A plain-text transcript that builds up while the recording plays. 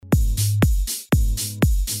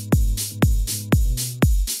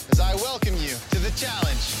the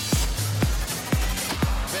challenge.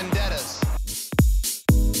 Vendettas.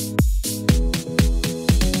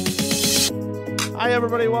 Hi,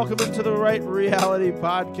 everybody. Welcome into the Right Reality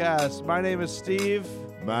Podcast. My name is Steve.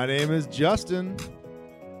 My name is Justin.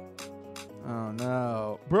 Oh,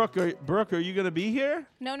 no. Brooke, are you going to be here?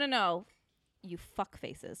 No. You fuck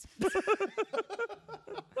faces.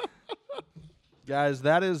 Guys,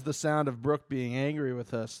 that is the sound of Brooke being angry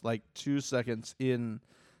with us like 2 seconds in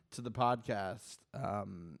to the podcast.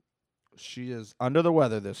 She is under the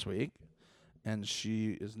weather this week, and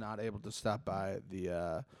she is not able to stop by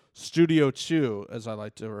the Studio 2, as I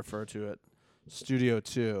like to refer to it. Studio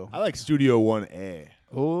 2. I like Studio 1A.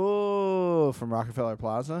 Oh, from Rockefeller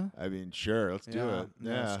Plaza? I mean, sure, let's do it.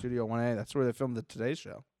 Yeah. Studio 1A. That's where they filmed the Today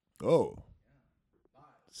Show. Oh.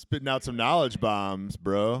 Spitting out some knowledge bombs,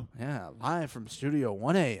 bro. Yeah, live from Studio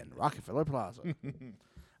 1A in Rockefeller Plaza.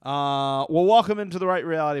 Well, welcome into the Right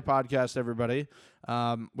Reality Podcast, everybody.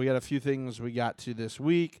 We got a few things we got to this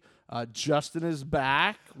week. Justin is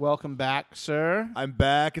back. Welcome back, sir. I'm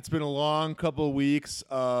back. It's been a long couple of weeks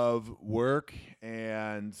of work,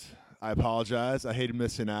 and I apologize. I hated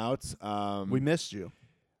missing out. We missed you.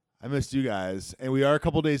 I missed you guys, and we are a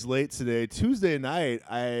couple days late today. Tuesday night,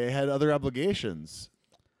 I had other obligations.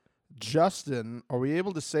 Justin, are we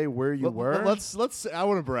able to say where you were? Let's. I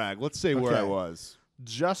want to brag. Let's say where I was.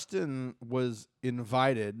 Justin was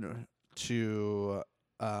invited to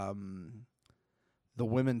the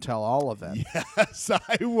Women Tell All event. Yes,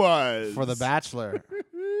 I was. For The Bachelor.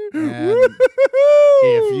 And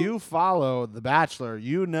if you follow The Bachelor,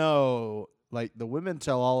 you know, like, the Women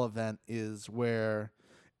Tell All event is where,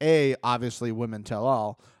 A, obviously women tell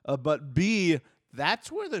all, but B,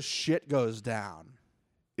 that's where the shit goes down.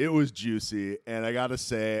 It was juicy, and I gotta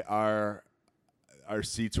say, our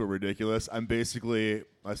seats were ridiculous. I'm basically,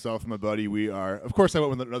 myself and my buddy, we are, of course I went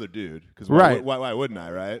with another dude, because why wouldn't I,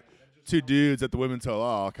 right? Two dudes at the Women Tell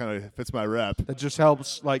All kind of fits my rep. That just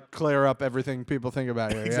helps, like, clear up everything people think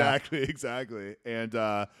about you. Exactly. And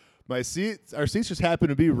our seats just happen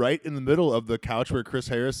to be right in the middle of the couch where Chris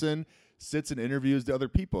Harrison sits and interviews the other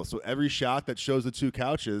people. So every shot that shows the two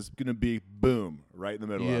couches is going to be, boom, right in the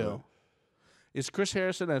middle of it. Is Chris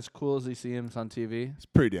Harrison as cool as he seems on TV? He's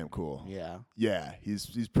pretty damn cool. Yeah. Yeah,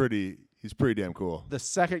 he's pretty damn cool. The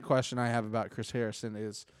second question I have about Chris Harrison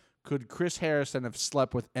is, could Chris Harrison have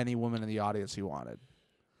slept with any woman in the audience he wanted?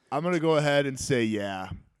 I'm gonna go ahead and say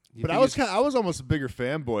yeah. But I was almost a bigger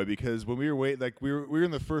fanboy because when we were waiting, like we were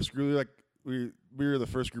in the first group, like we were the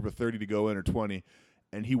first group of 30 to go in or 20,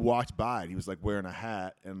 and he walked by and he was like wearing a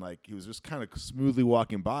hat and like he was just kind of smoothly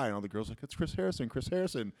walking by and all the girls were like, it's Chris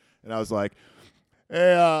Harrison, and I was like,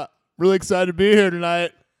 hey, really excited to be here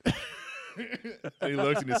tonight. And he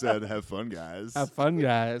looked and he said, have fun, guys. Have fun,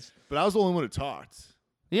 guys. But I was the only one who talked.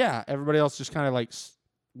 Yeah, everybody else just kind of like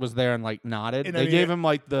was there and like nodded. And they gave him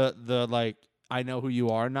like the like I know who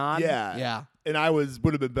you are nod. Yeah. And I would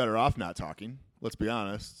have been better off not talking. Let's be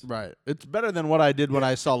honest. Right. It's better than what I did when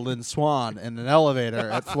I saw Lynn Swann in an elevator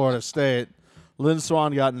at Florida State. Lynn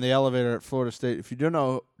Swann got in the elevator at Florida State. If you don't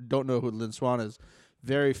know who Lynn Swann is,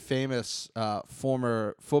 very famous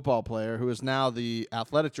former football player who is now the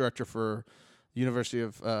athletic director for University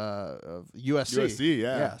of USC. USC,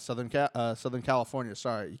 yeah. Southern California.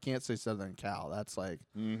 Sorry, you can't say Southern Cal. That's like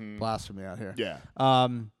blasphemy out here. Yeah.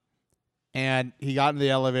 And he got in the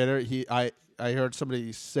elevator. I heard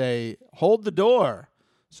somebody say, "Hold the door."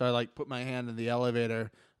 So I like put my hand in the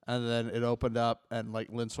elevator, and then it opened up, and like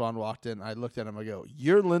Lynn Swann walked in. I looked at him. I go,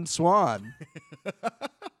 "You're Lynn Swann,"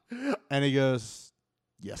 and he goes,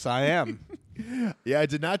 "Yes, I am." Yeah, I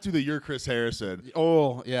did not do the "You're Chris Harrison."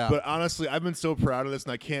 Oh, yeah. But honestly, I've been so proud of this,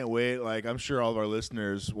 and I can't wait. Like, I'm sure all of our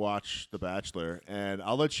listeners watch The Bachelor, and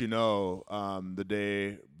I'll let you know the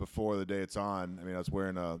day before the day it's on. I mean, I was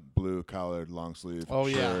wearing a blue-collared long-sleeve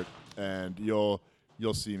shirt, and you'll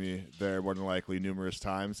see me there more than likely numerous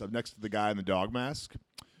times. I'm next to the guy in the dog mask.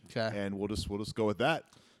 Okay. And we'll just go with that.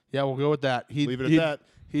 Yeah, we'll go with that. Leave it at that.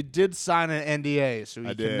 He did sign an NDA, so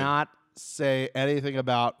he cannot say anything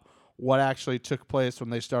about what actually took place when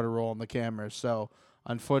they started rolling the cameras. So,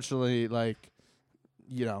 unfortunately,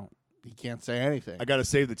 he can't say anything. I got to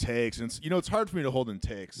save the takes. And it's hard for me to hold in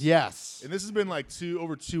takes. Yes. And this has been like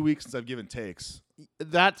over 2 weeks since I've given takes.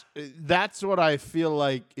 That's what I feel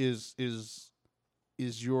like is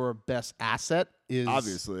your best asset is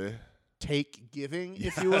obviously take giving,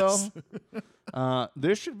 if you will.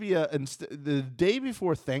 There should be the day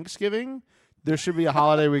before Thanksgiving, there should be a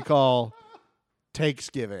holiday we call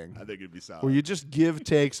Takesgiving. I think it'd be solid. Where you just give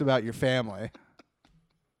takes about your family.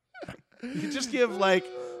 You just give like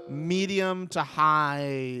medium to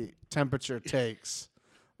high temperature takes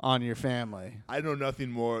on your family. I know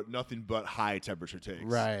nothing but high temperature takes.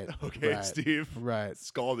 Right. Okay, right, Steve. Right.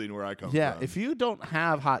 Scalding where I come Yeah, from. if you don't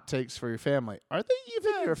have hot takes for your family, are they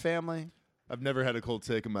even your family? I've never had a cold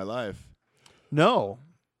take in my life. No.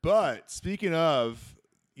 But speaking of,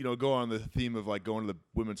 go on the theme of like going to the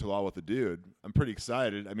women's law with a dude, I'm pretty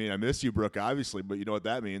excited. I mean, I miss you, Brooke, obviously, but you know what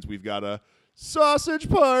that means? We've got a sausage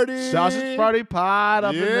party. Sausage party pod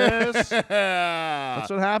up in this. Yeah. That's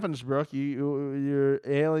what happens, Brooke. You're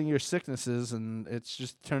ailing your sicknesses, and it's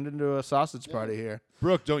just turned into a sausage party here.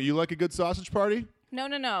 Brooke, don't you like a good sausage party?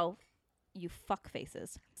 No. You fuck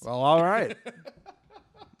faces. Well, all right.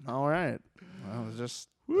 All right. Well, it's just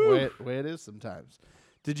the way it is sometimes.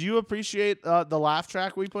 Did you appreciate the laugh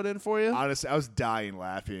track we put in for you? Honestly, I was dying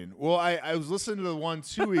laughing. Well, I was listening to the one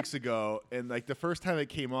 2 weeks ago, and like the first time it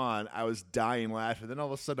came on, I was dying laughing. Then all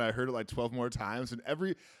of a sudden, I heard it like 12 more times, and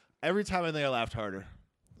every time I think I laughed harder.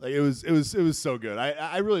 Like it was so good.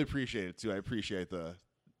 I really appreciate it too. I appreciate the.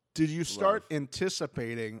 Did you start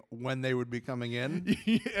anticipating when they would be coming in?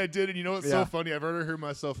 Yeah, I did, and you know what's so funny? I've already heard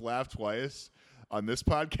myself laugh twice on this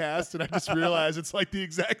podcast, and I just realized it's like the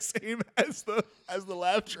exact same as the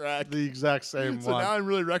laugh track. The exact same So one. now I'm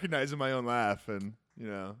really recognizing my own laugh, and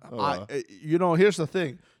here's the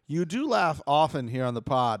thing. You do laugh often here on the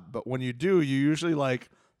pod, but when you do, you usually like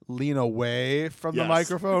lean away from the Yes.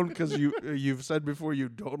 microphone because you've said before you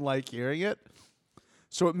don't like hearing it.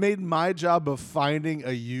 So it made my job of finding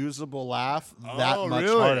a usable laugh that much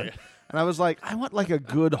really? harder. And I was like, I want like a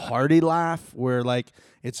good hearty laugh where like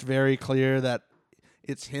it's very clear that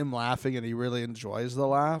it's him laughing and he really enjoys the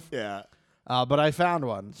laugh. Yeah. But I found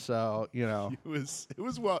one, so It was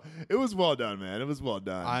well done, man. It was well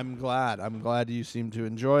done. I'm glad you seem to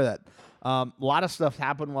enjoy that. A lot of stuff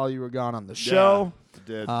happened while you were gone on the show. Yeah, it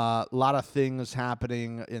did. A lot of things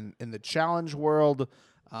happening in the challenge world.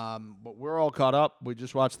 But we're all caught up. We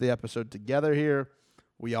just watched the episode together here.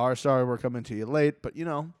 We are sorry we're coming to you late, but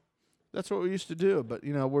that's what we used to do. But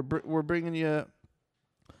we're bringing you,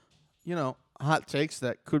 hot takes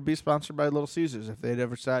that could be sponsored by Little Caesars if they'd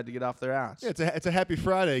ever decide to get off their ass. Yeah, it's a Happy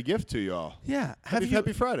Friday gift to y'all. Yeah.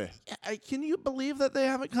 Happy Friday. Can you believe that they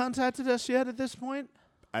haven't contacted us yet at this point?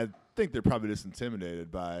 I think they're probably just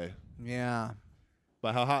intimidated by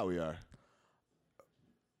how hot we are.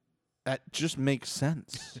 That just makes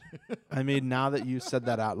sense. I mean, now that you said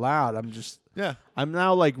that out loud, I'm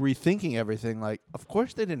now like rethinking everything. Like, of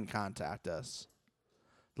course they didn't contact us.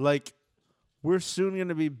 Like, we're soon going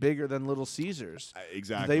to be bigger than Little Caesars.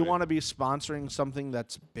 Exactly. They want to be sponsoring something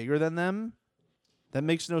that's bigger than them. That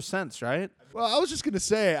makes no sense, right? Well, I was just going to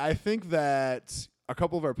say, I think that a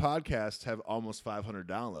couple of our podcasts have almost 500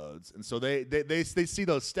 downloads, and so they see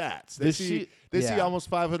those stats. They see almost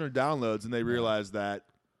 500 downloads, and they realize that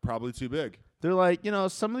probably too big. They're like,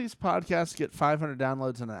 some of these podcasts get 500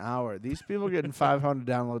 downloads in an hour. These people are getting 500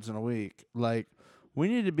 downloads in a week. Like, we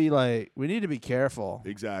need to be careful.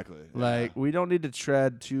 Exactly. Like, we don't need to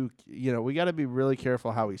tread too, we got to be really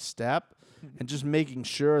careful how we step and just making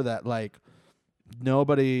sure that, like,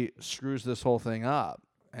 nobody screws this whole thing up.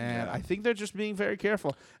 And I think they're just being very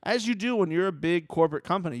careful. As you do when you're a big corporate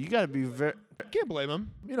company, you got to be very... Can't blame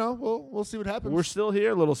them. We'll see what happens. We're still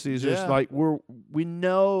here, Little Caesars. Yeah. Like, we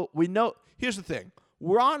know. Here's the thing.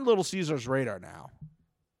 We're on Little Caesars' radar now,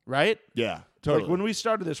 right? Yeah, totally. Like, when we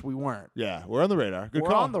started this, we weren't. Yeah, we're on the radar. Good We're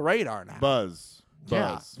call. on the radar now. Buzz.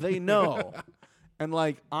 Yeah, they know. And,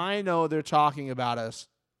 like, I know they're talking about us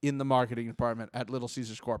in the marketing department at Little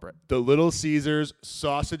Caesars Corporate. The Little Caesars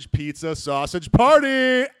sausage pizza sausage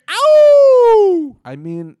party. Ow! I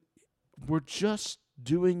mean, we're just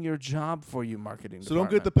doing your job for you, marketing So don't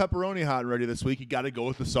department. get the pepperoni hot and ready this week. You got to go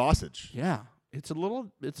with the sausage. Yeah. It's a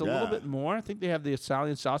little bit more. I think they have the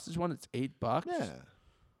Italian sausage one. It's $8. Yeah.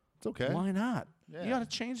 It's okay. Why not? Yeah. You got to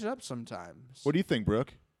change it up sometimes. What do you think,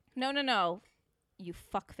 Brooke? No. You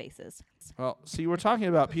fuck faces. Well, see, we're talking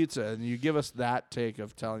about pizza, and you give us that take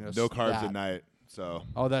of telling us No carbs that. at night. So.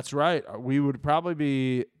 Oh, that's right. We would probably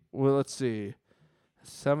be. Well, let's see,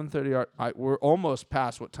 7:30. We're almost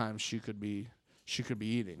past what time she could be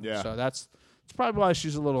eating. Yeah. So that's probably why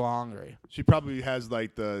she's a little hungry. She probably has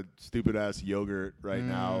like the stupid ass yogurt right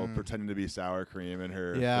now, pretending to be sour cream in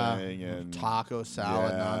her thing, and taco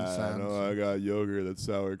salad nonsense. No, I got yogurt that's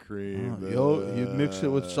sour cream. You mix it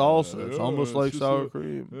with salsa. It's almost like sour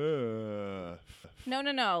cream.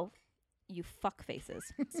 No. You fuck faces.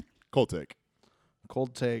 Cold take.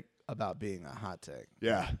 Cold take about being a hot take.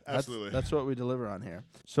 Yeah, absolutely. That's what we deliver on here.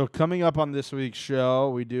 So coming up on this week's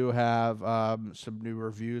show, we do have some new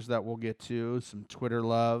reviews that we'll get to, some Twitter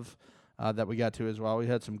love that we got to as well. We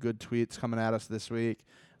had some good tweets coming at us this week.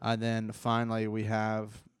 And then finally we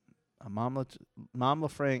have a Mom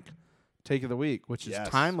LaFrank take of the week, which is Yes.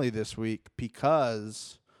 timely this week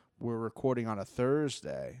because we're recording on a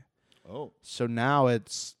Thursday. Oh. So now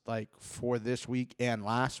it's like for this week and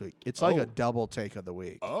last week. It's like Oh. a double take of the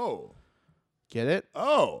week. Oh. Get it?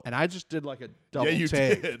 Oh. And I just did like a double you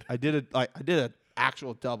take. did. I did an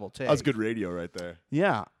actual double take. That was good radio right there.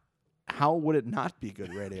 Yeah. How would it not be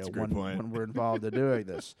good radio That's a great point. when we're involved in doing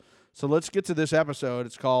this? So let's get to this episode.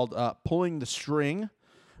 It's called Pulling the String.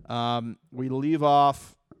 We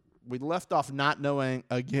left off not knowing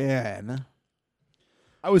again.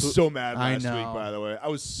 I was so mad I last week, know. by the way. I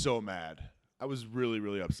was so mad. I was really,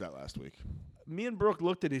 really upset last week. Me and Brooke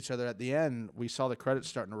looked at each other at the end. We saw the credits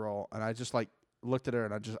starting to roll, and I just like looked at her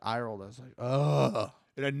and I just eye rolled. I was like, ugh.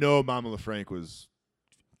 And I know Mama LaFrank was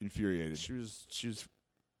infuriated. She was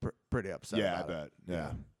pretty upset. Yeah, I about it.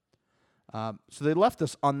 bet. Yeah. So they left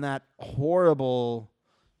us on that horrible,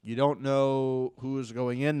 you don't know who's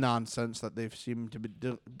going in nonsense that they've seemed to be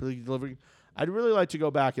delivering. I'd really like to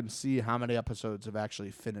go back and see how many episodes have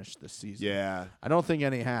actually finished this season. Yeah. I don't think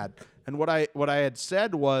any had. And what I had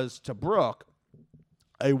said was to Brooke,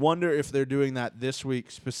 I wonder if they're doing that this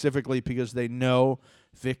week specifically because they know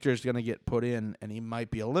Victor's going to get put in and he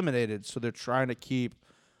might be eliminated. So they're trying to keep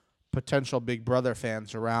potential Big Brother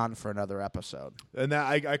fans around for another episode. And that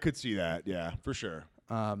I could see that. Yeah, for sure.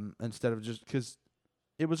 Instead of just because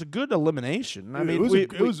it was a good elimination. I mean, it was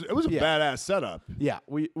a yeah. badass setup. Yeah,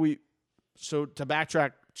 we. So to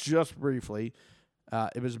backtrack just briefly,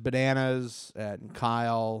 it was Bananas and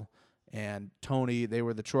Kyle and Tony. They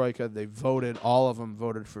were the troika. They voted. All of them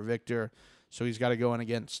voted for Victor. So he's got to go in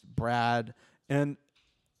against Brad. And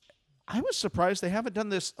I was surprised they haven't done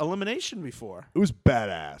this elimination before. It was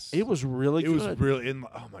badass. It was really good. It was really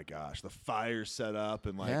oh my gosh, the fire set up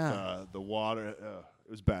and like Yeah. the water. It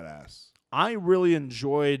was badass. I really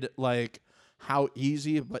enjoyed like how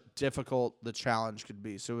easy but difficult the challenge could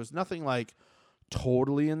be. So it was nothing like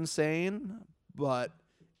totally insane, but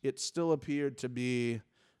it still appeared to be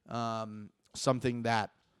something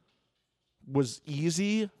that was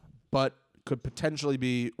easy, but could potentially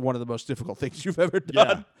be one of the most difficult things you've ever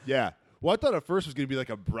done. Yeah. Well, I thought at first it was going to be like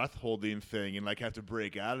a breath holding thing and like have to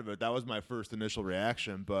break out of it. That was my first initial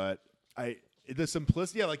reaction, but the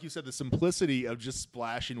simplicity, yeah, like you said, the simplicity of just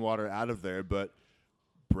splashing water out of there. But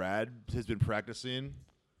Brad has been practicing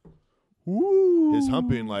his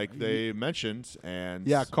humping, like they mentioned, and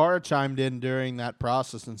Yeah, Cara chimed in during that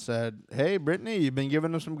process and said, "Hey, Brittany, you've been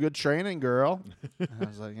giving him some good training, girl." And I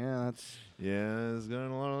was like, "Yeah, that's he's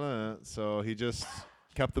getting a lot of that." So he just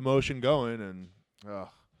kept the motion going,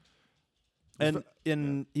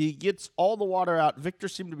 and he gets all the water out. Victor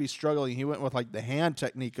seemed to be struggling. He went with like the hand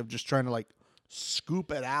technique of just trying to like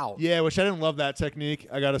scoop it out. yeah, which I didn't love that technique.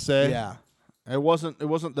 I gotta say, Yeah. It wasn't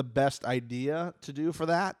the best idea to do for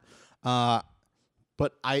that.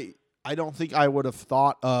 But I don't think I would have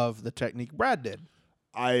thought of the technique Brad did.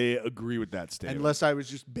 I agree with that statement. Unless I was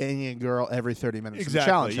just banging a girl every 30 minutes in the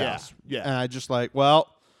Exactly, challenge yeah, house. yeah. And I just like, well,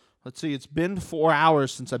 let's see, it's been 4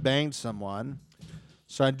 hours since I banged someone.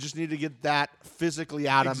 So I just need to get that physically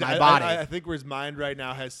out of my body. I think where his mind right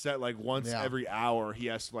now has set like once Yeah. every hour he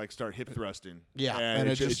has to like start hip thrusting. Yeah, and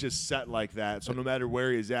and it's just set like that. So no matter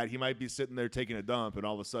where he's at, he might be sitting there taking a dump, and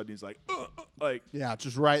all of a sudden he's like, Yeah,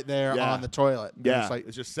 just right there Yeah. on the toilet. And yeah, it's like,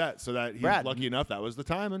 it's just set so that he's Brad, lucky enough that was the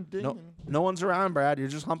time. And ding. no one's around, Brad. You're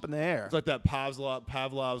just humping the air. It's like that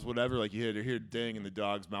Pavlov's whatever. Like you hear ding, and the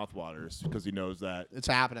dog's mouth waters because he knows that. It's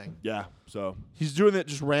happening. Yeah, so He's doing it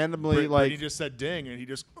just randomly, Brittany just said ding, and he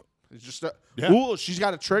just it's just Yeah. ooh, she's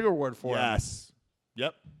got a trigger word for him. yes,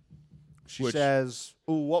 yep. She Which- says,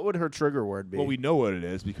 ooh, what would her trigger word be? Well, we know what it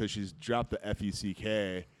is because she's dropped the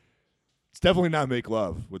FECK. It's definitely not make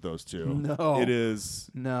love with those two. No. It is.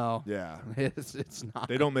 No. Yeah. It's not.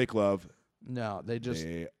 They don't make love. No, they just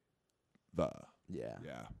Yeah.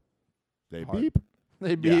 yeah. They Hard. beep.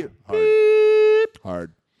 They beat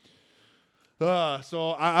Hard.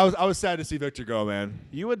 So I was sad to see Victor go, man.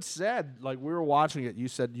 You had said, like we were watching it, you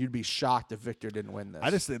said you'd be shocked if Victor didn't win this.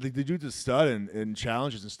 I just think the dude's a stud in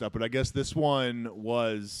challenges and stuff, but I guess this one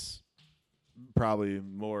was probably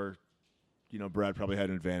more. You know, Brad probably had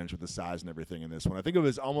an advantage with the size and everything in this one. I think if it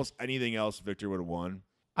was almost anything else, Victor would have won.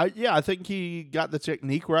 I think he got the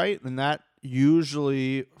technique right, and that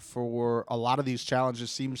usually for a lot of these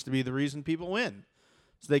challenges seems to be the reason people win.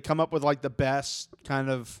 So they come up with like the best kind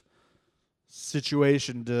of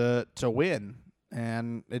situation to win,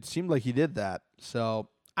 and it seemed like he did that. So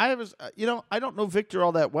I was, I don't know Victor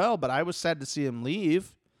all that well, but I was sad to see him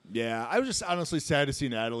leave. Yeah, I was just honestly sad to see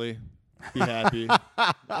Natalie be happy.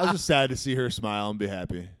 I was just sad to see her smile and be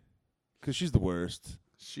happy because she's the worst.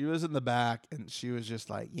 She was in the back, and she was just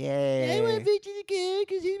like, "Yay!" I want Victor to go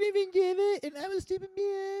because he's my friend Devin, and I'm a stupid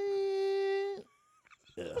man.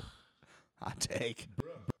 Hot take.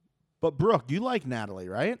 But Brooke, you like Natalie,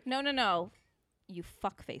 right? No. You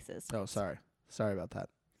fuck faces. Oh, sorry about that.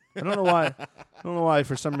 I don't know why. I don't know why.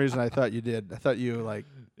 For some reason, I thought you did. I thought you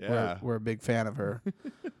were a big fan of her.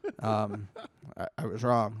 I was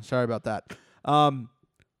wrong. Sorry about that.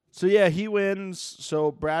 So yeah, he wins.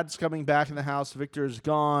 So Brad's coming back in the house. Victor's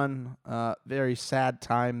gone. Very sad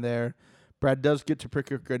time there. Brad does get to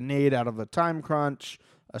pick a grenade out of a time crunch,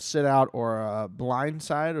 a sit out, or a blind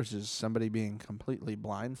side, which is somebody being completely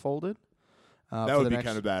blindfolded. That would be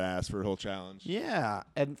kind of badass for a whole challenge. Yeah,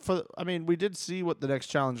 and we did see what the next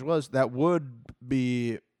challenge was. That would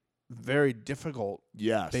be very difficult.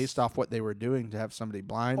 Yes, based off what they were doing to have somebody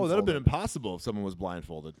blindfolded. Oh, that would have been impossible if someone was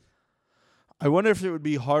blindfolded. I wonder if it would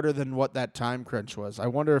be harder than what that time crunch was. I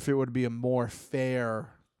wonder if it would be a more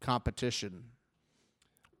fair competition.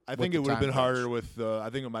 I think it would have been harder with. I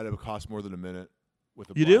think it might have cost more than a minute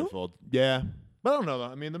with a You blindfold. Yeah, but I don't know though.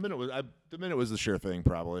 I mean, the minute was the sure thing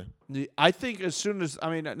probably. I think as soon as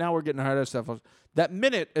now we're getting harder stuff. That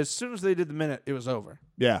minute, as soon as they did the minute, it was over.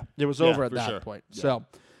 Yeah, it was over at for that sure. point. Yeah.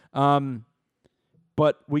 So,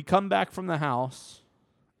 but we come back from the house.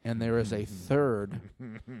 And there is a third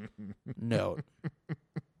note.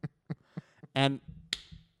 And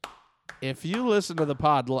if you listened to the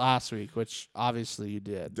pod last week, which obviously you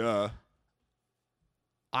did, duh,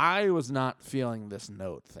 I was not feeling this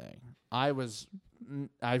note thing. I was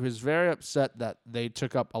very upset that they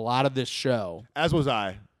took up a lot of this show. As was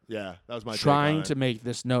I. Yeah, that was my trying to make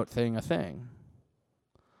this note thing a thing.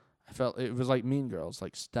 I felt it was like Mean Girls,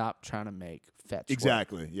 like stop trying to make fetch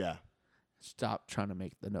exactly. work. Yeah. Stop trying to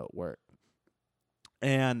make the note work.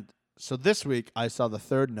 And so this week I saw the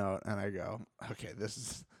third note and I go, okay,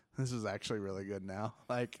 this is actually really good now.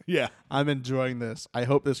 Like, yeah, I'm enjoying this. I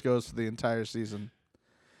hope this goes for the entire season.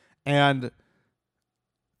 And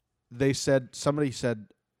somebody said,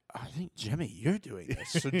 I think Jimmy, you're doing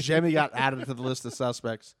this. So Jimmy got added to the list of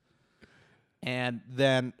suspects. And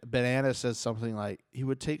then Banana says something like he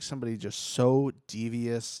would take somebody just so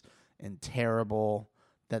devious and terrible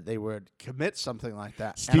that they would commit something like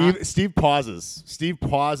that. Steve pauses. Steve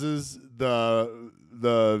pauses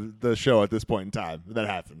the show at this point in time. That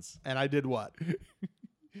happens. And I did what?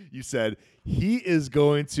 You said he is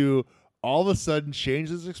going to all of a sudden change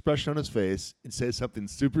his expression on his face and say something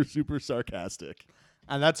super, super sarcastic.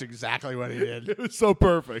 And that's exactly what he did. It was so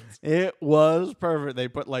perfect. It was perfect. They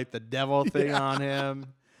put like the devil thing on him.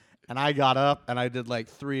 And I got up and I did like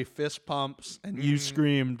 3 fist pumps, and you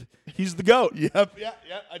screamed, "He's the GOAT." Yep,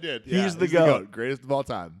 I did. Yeah, he's the GOAT. Greatest of all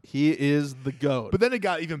time. He is the GOAT. But then it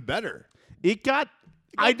got even better. I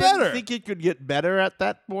better. didn't think it could get better at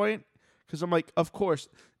that point because I'm like, of course.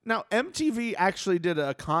 Now, MTV actually did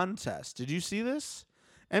a contest. Did you see this?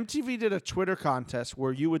 MTV did a Twitter contest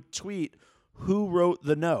where you would tweet who wrote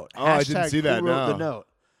the note. Oh, I didn't see that, who wrote no. the note.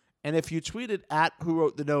 And if you tweeted at who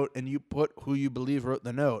wrote the note and you put who you believe wrote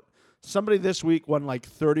the note, somebody this week won like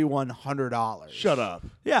 $3,100. Shut up.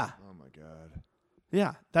 Yeah. Oh, my God.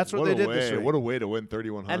 Yeah, that's what they did this week. What a way to win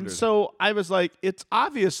 $3,100. And so I was like, it's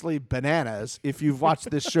obviously bananas. If you've watched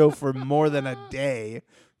this show for more than a day,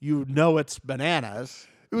 you know it's bananas.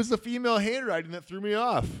 It was the female handwriting that threw me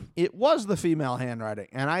off. It was the female handwriting.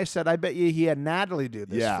 And I said, I bet you he had Natalie do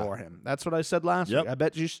this for him. That's what I said last week. I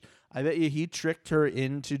bet you he tricked her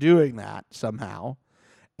into doing that somehow.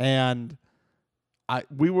 And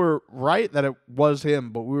we were right that it was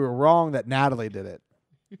him, but we were wrong that Natalie did it.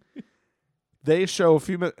 They show a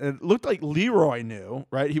few minutes. It looked like Leroy knew,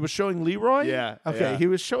 right? He was showing Leroy? Yeah. Okay, yeah. he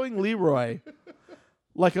was showing Leroy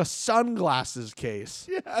like a sunglasses case.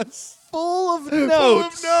 Yes. Full of Full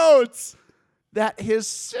of notes that his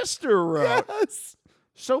sister wrote. Yes.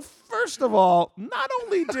 So first of all, not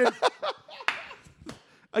only did...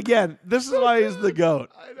 Again, this is why he's the GOAT.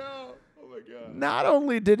 I know. Oh, my God. Not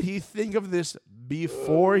only did he think of this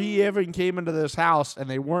before he even came into this house, and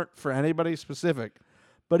they weren't for anybody specific,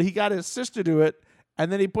 but he got his sister to do it,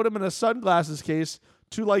 and then he put him in a sunglasses case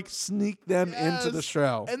to like sneak them into the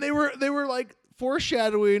show. And they were like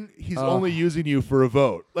foreshadowing he's only using you for a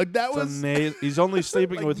vote. Like that was amazing. He's only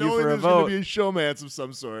sleeping like with you for a there's gonna vote. be a showmance of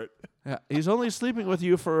some sort. Yeah, he's only sleeping with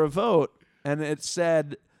you for a vote, and it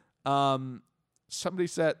said, somebody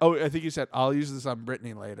said, I think he said, I'll use this on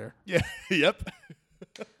Brittany later. Yeah. Yep.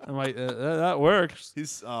 I'm like, that works.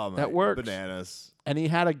 That works. Bananas. And he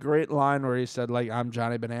had a great line where he said, like, I'm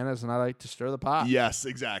Johnny Bananas, and I like to stir the pot. Yes,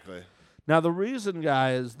 exactly. Now, the reason,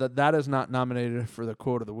 guys, that is not nominated for the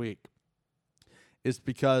quote of the week is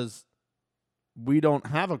because we don't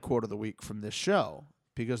have a quote of the week from this show.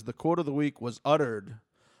 because the quote of the week was uttered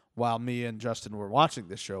while me and Justin were watching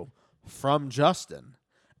this show from Justin.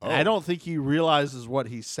 And I don't think he realizes what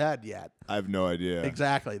he said yet. I have no idea.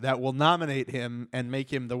 Exactly. That will nominate him and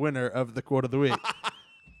make him the winner of the quote of the week.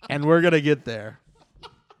 And we're going to get there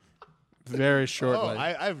very shortly.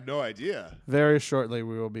 I have no idea. Very shortly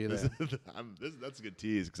we will be there. That's a good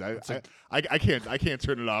tease because I can't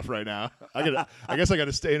turn it off right now. I guess I got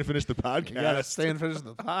to stay and finish the podcast. You got to stay and finish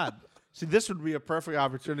the pod. See, this would be a perfect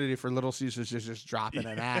opportunity for Little Caesars to just drop in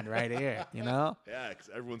an ad right here, you know? Yeah, because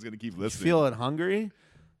everyone's going to keep listening. Feeling hungry?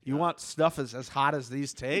 You want stuff as hot as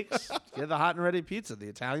these takes? Get the hot and ready pizza, the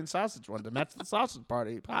Italian sausage one, to match the Sausage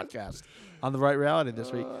Party podcast on The Right Reality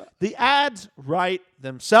this week. The ads write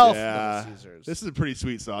themselves, Little Caesars. This is a pretty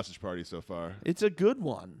sweet sausage party so far. It's a good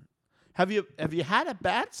one. Have you had a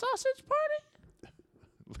bad sausage party?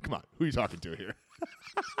 Come on, who are you talking to here?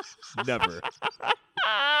 Never.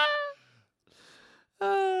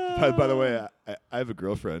 By the way, I have a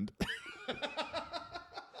girlfriend.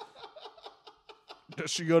 Does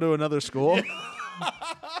she go to another school? Is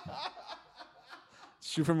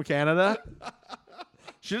she from Canada?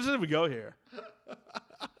 She doesn't even go here.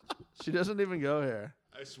 She doesn't even go here.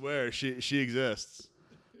 I swear, she exists.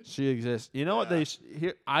 She exists. You know what they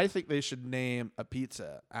here? I think they should name a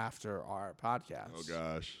pizza after our podcast. Oh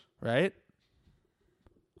gosh. Right?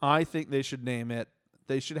 I think they should name it.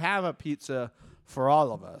 They should have a pizza for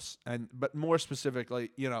all of us, but more specifically,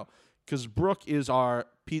 because Brooke is our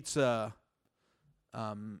pizza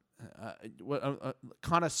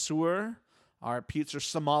connoisseur, our pizza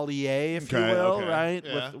sommelier, if you will, right?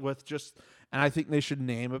 Yeah. With just, and I think they should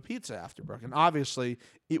name a pizza after Brooke, and obviously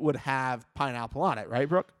it would have pineapple on it, right,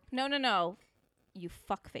 Brooke? No. You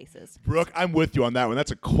fuck faces. Brooke, I'm with you on that one.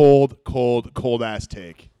 That's a cold ass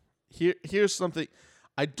take. Here's something.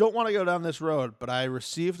 I don't want to go down this road, but I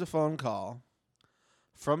received a phone call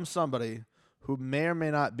from somebody who may or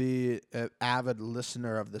may not be an avid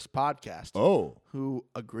listener of this podcast. Oh. Who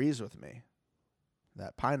agrees with me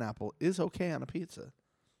that pineapple is okay on a pizza.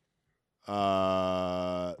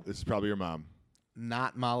 This is probably your mom.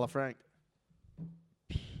 Not Mala Frank.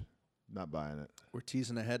 Not buying it. We're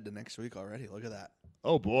teasing ahead to next week already. Look at that.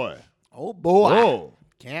 Oh boy. Oh boy. Whoa.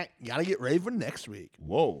 Gotta get ready for next week.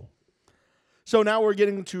 Whoa. So now we're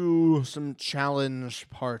getting to some challenge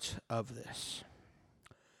part of this.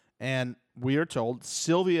 And we are told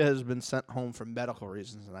Sylvia has been sent home for medical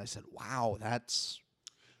reasons. And I said, wow,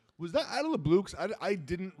 Was that out of the blue? 'Cause I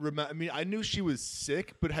didn't remember. I mean, I knew she was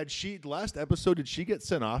sick, but last episode, did she get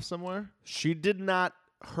sent off somewhere? She did not.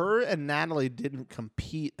 Her and Natalie didn't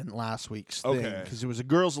compete in last week's thing. Okay. Because it was a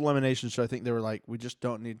girls' elimination, so I think they were like, we just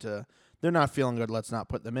don't need to. They're not feeling good. Let's not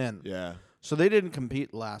put them in. Yeah. So they didn't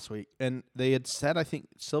compete last week. And they had said, I think,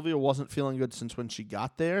 Sylvia wasn't feeling good since when she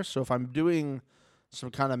got there. So if I'm doing some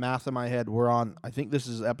kind of math in my head, we're on, I think this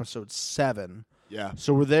is episode 7. Yeah.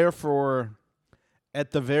 So we're there for,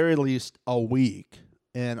 at the very least, a week.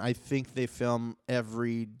 And I think they film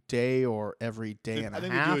every day or every day and a half. I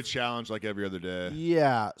think they do a challenge like every other day.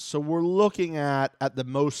 Yeah. So we're looking at the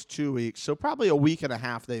most 2 weeks. So probably a week and a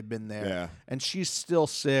half they've been there. Yeah. And she's still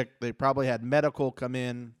sick. They probably had medical come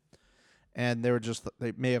in. And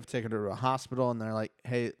they may have taken her to a hospital, and they're like,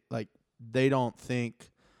 hey, like, they think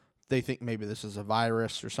maybe this is a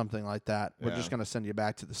virus or something like that. We're just going to send you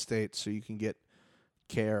back to the States so you can get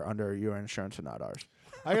care under your insurance and not ours.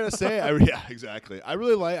 I got to say, yeah, exactly.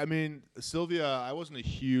 I mean, Sylvia, I wasn't a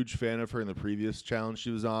huge fan of her in the previous challenge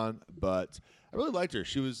she was on, but I really liked her.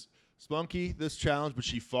 She was spunky this challenge, but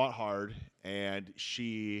she fought hard, and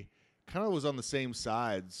she kind of was on the same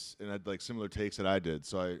sides and had like similar takes that I did.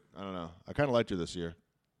 So I don't know. I kind of liked her this year.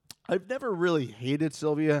 I've never really hated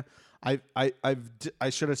Sylvia. I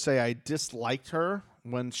should say I disliked her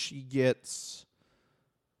when she gets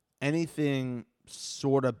anything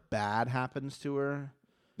sort of bad happens to her.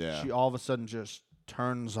 Yeah. She all of a sudden just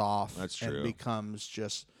turns off. That's true. And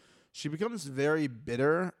she becomes very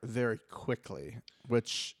bitter very quickly,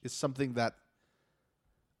 which is something that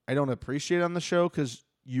I don't appreciate on the show because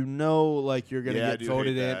like you're going to get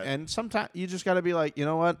voted in. And sometimes you just got to be like, you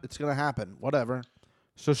know what? It's going to happen. Whatever.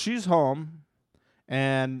 So she's home,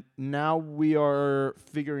 and now we are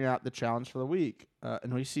figuring out the challenge for the week.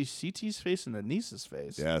 And we see CT's face and Anissa's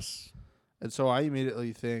face. Yes. And so I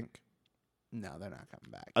immediately think, no, they're not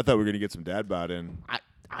coming back. I thought we were going to get some dad bod in.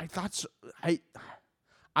 I thought so.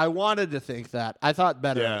 I wanted to think that. I thought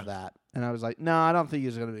better of that. And I was like, no, I don't think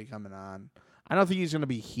he's going to be coming on. I don't think he's going to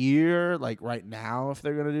be here, like, right now if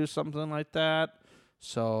they're going to do something like that.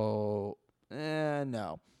 So,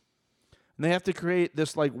 no. And they have to create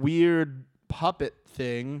this, like, weird puppet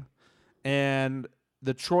thing. And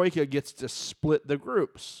the Troika gets to split the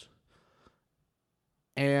groups.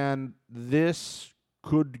 And this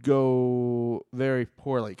could go very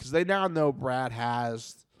poorly because they now know Brad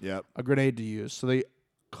has a grenade to use. So they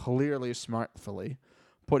clearly, smartfully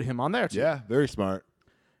put him on their team. Yeah, very smart.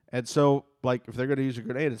 And so, like, if they're going to use a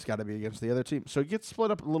grenade, it's got to be against the other team. So it gets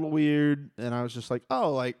split up a little weird, and I was just like,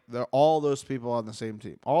 oh, like, they're all those people on the same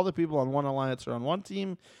team. All the people on one alliance are on one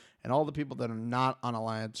team, and all the people that are not on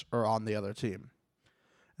alliance are on the other team.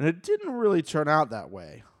 And it didn't really turn out that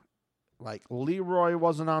way. Like, Leroy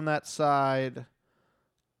wasn't on that side.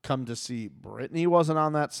 Come to see, Brittany wasn't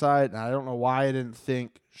on that side, and I don't know why I didn't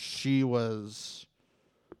think she was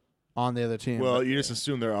on the other team. Well, you just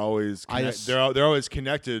assume they're always they're always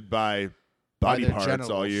connected by body parts genitals,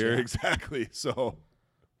 all year. yeah. Exactly. So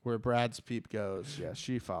where Brad's peep goes, yeah,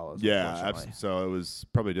 she follows. Yeah, so it was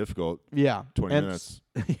probably difficult. Yeah, 20 minutes.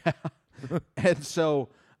 Yeah, and so,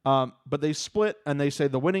 but they split, and they say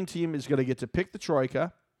the winning team is going to get to pick the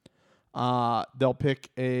Troika. They'll pick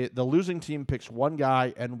the losing team picks one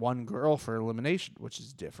guy and one girl for elimination, which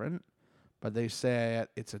is different. But they say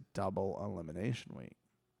it's a double elimination week.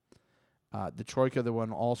 The Troika, the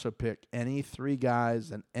one also pick any 3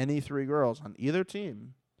 guys and any 3 girls on either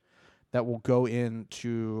team that will go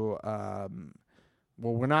into. Well,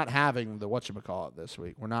 we're not having the whatchamacallit this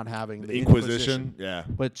week. We're not having the Inquisition. Yeah,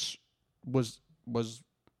 which was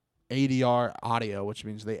ADR audio, which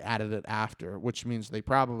means they added it after, which means they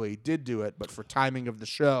probably did do it, but for timing of the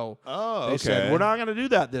show, they said, we're not going to do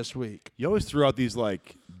that this week. You always throw out these,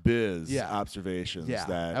 like, biz observations. Yeah,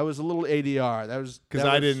 that was a little ADR. That was because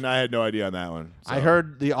I had no idea on that one. So. I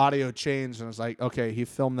heard the audio change, and I was like, okay, he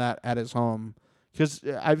filmed that at his home. Because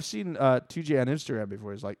I've seen TJ on Instagram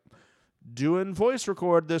before. He's like, doing voice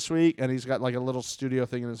record this week, and he's got, like, a little studio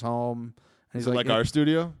thing in his home. Is it like our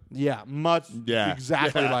studio? Yeah,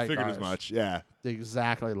 exactly like ours. Figured as much. Yeah,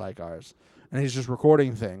 exactly like ours. And he's just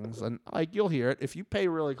recording things, and like you'll hear it if you pay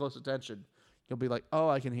really close attention. You'll be like, "Oh,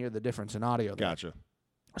 I can hear the difference in audio." There. Gotcha.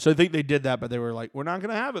 So I think they did that, but they were like, "We're not going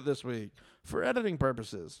to have it this week for editing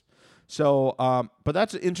purposes." So, but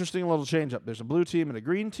that's an interesting little change up. There's a blue team and a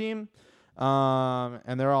green team,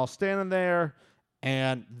 and they're all standing there,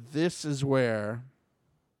 and this is where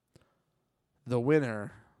the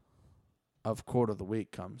winner of Quote of the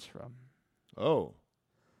Week comes from. Oh.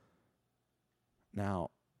 Now,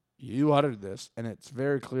 you uttered this, and it's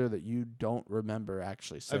very clear that you don't remember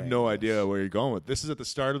actually saying I have no this. idea where you're going with this. Is at the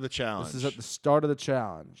start of the challenge. This is at the start of the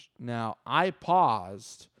challenge. Now, I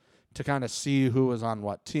paused to kind of see who was on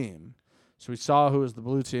what team. So we saw who was the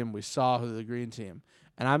blue team. We saw who the green team.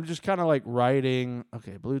 And I'm just kind of like writing,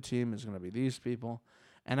 okay, blue team is going to be these people.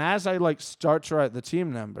 And as I like start to write the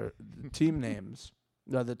team names,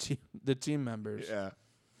 no, the team members. Yeah.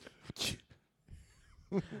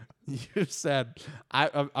 You said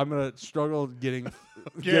I'm gonna struggle getting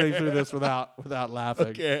through this without laughing.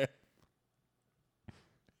 Okay.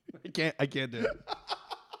 I can't do it.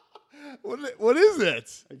 What is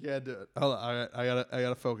it? I can't do it. Hold on. I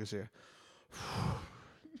gotta focus here.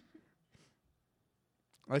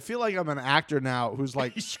 I feel like I'm an actor now who's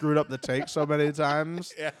like screwed up the take so many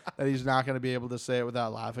times that he's not gonna be able to say it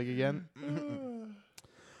without laughing again.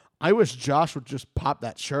 I wish Josh would just pop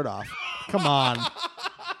that shirt off. Come on.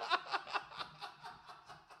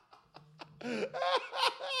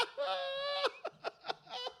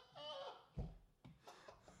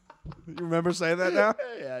 You remember saying that now?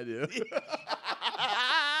 Yeah, I do.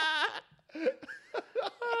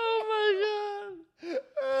 Oh my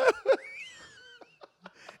god.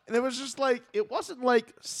 And it was just like, it wasn't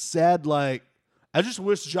like said like, I just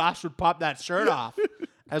wish Josh would pop that shirt off.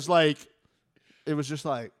 As like, it was just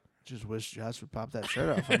like, just wish Josh would pop that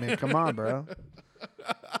shirt off. I mean, come on, bro.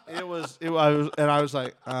 It was, and I was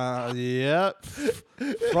like, yep.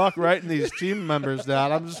 Fuck writing these team members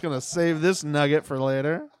down. I'm just gonna save this nugget for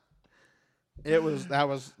later. That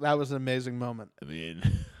was an amazing moment. I mean,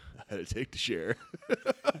 I had to take the share.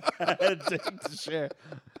 It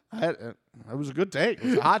was a good take. It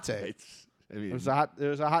was a hot take. I mean, It was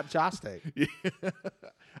a hot Josh take.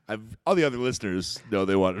 All the other listeners know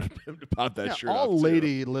they wanted him to pop that shirt off. All too.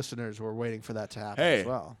 lady listeners were waiting for that to happen as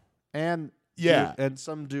well. And and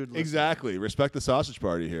some dude listening. Exactly. Respect the sausage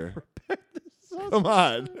party here. Come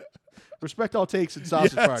on. Respect all takes and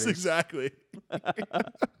sausage parties. Exactly.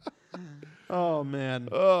 Oh man.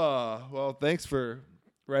 Oh, well, thanks for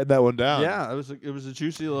writing that one down. Yeah, it was a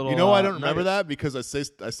juicy little. You know, I don't remember that because I say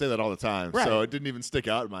that all the time, right. so it didn't even stick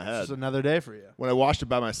out in my head. It's another day for you. When I watched it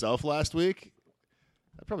by myself last week,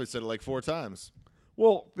 I probably said it like 4 times.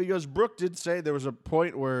 Well, because Brooke did say there was a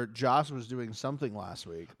point where Joss was doing something last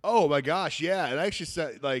week. Oh my gosh, yeah. And I actually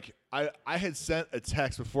sent I had sent a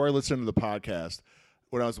text before I listened to the podcast.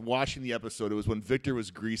 When I was watching the episode, it was when Victor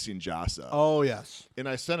was greasing Joss up. Oh yes. And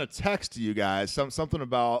I sent a text to you guys, something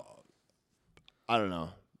about, I don't know,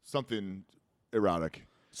 something erotic.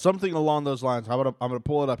 Something along those lines. I'm gonna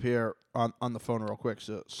pull it up here on the phone real quick.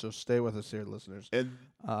 So stay with us here, listeners. And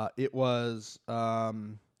It was.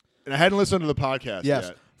 and I hadn't listened to the podcast Yes.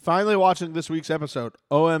 yet. Finally watching this week's episode.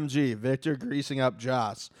 OMG, Victor greasing up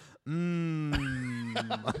Joss. And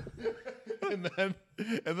then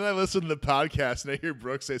I listened to the podcast and I hear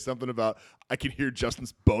Brooke say something about I can hear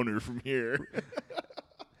Justin's boner from here.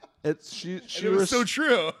 She It was so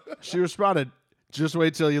true. She responded, "Just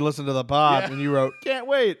wait till you listen to the pod." Yeah. And you wrote, "Can't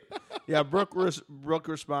wait." Yeah, Brooke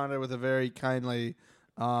responded with a very kindly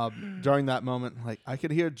during that moment, like, "I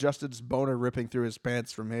could hear Justin's boner ripping through his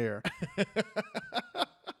pants from here."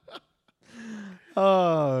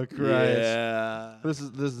 Oh Christ! Yeah. This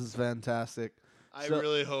is fantastic. I So-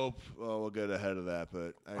 really hope we'll get ahead of that,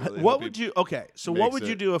 but I really What hope would he you? Okay, so what makes would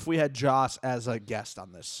you it. do if we had Joss as a guest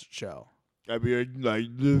on this show? I'd be like,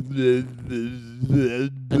 And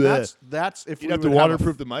that's if you'd we have to would have a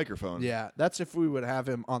waterproof the microphone. Yeah, that's if we would have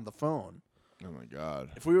him on the phone. Oh my God.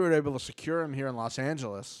 If we were able to secure him here in Los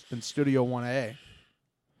Angeles in Studio 1A,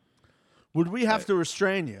 would we have to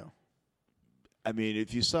restrain you? I mean,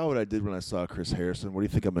 if you saw what I did when I saw Chris Harrison, what do you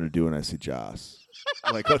think I'm going to do when I see Joss?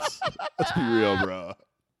 Like, let's be real, bro.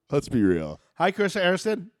 Let's be real. Hi, Chris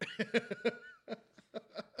Harrison.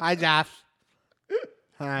 Hi, Josh.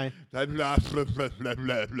 Hi. Blah, blah, blah, blah,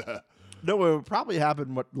 blah, blah. No, it would probably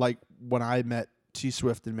happen when I met T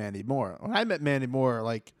Swift and Mandy Moore. When I met Mandy Moore,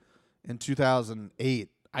 like in 2008,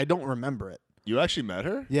 I don't remember it. You actually met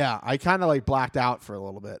her? Yeah, I kind of like blacked out for a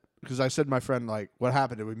little bit because I said to my friend, like, "What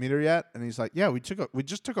happened? Did we meet her yet?" And he's like, "Yeah, we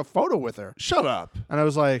just took a photo with her." Shut up. And I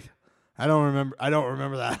was like, I don't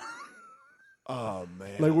remember that. Oh,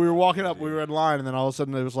 man. Like, we were walking up, we were in line, and then all of a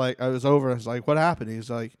sudden it was like, I was over. I was like, "What happened?"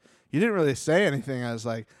 He's like, "You didn't really say anything." I was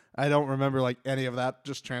like, I don't remember like any of that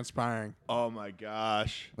just transpiring. Oh, my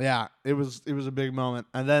gosh. Yeah, it was a big moment.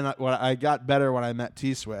 And then I got better when I met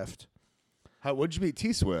T Swift. When'd you meet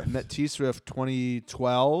T Swift? I met T Swift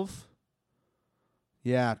 2012.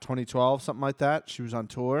 Yeah, 2012, something like that. She was on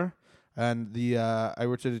tour, and I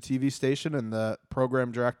worked at a TV station, and the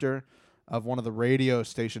program director of one of the radio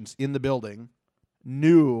stations in the building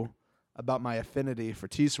knew about my affinity for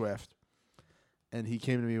T Swift, and he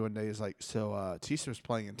came to me one day. He's like, "So T Swift's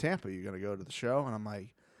playing in Tampa. You gonna go to the show?" And I'm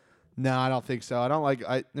like, "No, I don't think so. I don't like.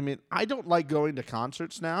 I don't like going to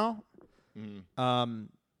concerts now."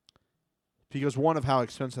 Because one of how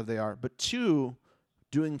expensive they are, but two,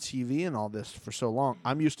 doing TV and all this for so long,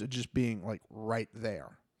 I'm used to just being like right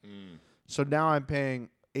there. So now I'm paying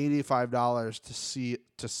 $85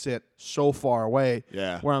 to sit so far away.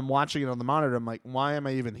 Yeah. Where I'm watching it on the monitor, I'm like, why am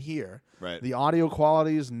I even here? Right. The audio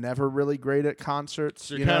quality is never really great at concerts.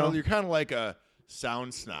 So you you're know? kind of like a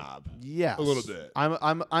sound snob. Yes. A little bit.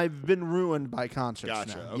 I've been ruined by concerts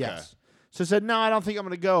Gotcha, now. okay. Yes. So I said, no, I don't think I'm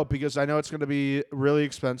going to go because I know it's going to be really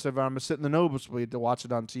expensive. I'm going to sit in the nosebleed to watch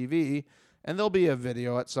it on TV, and there'll be a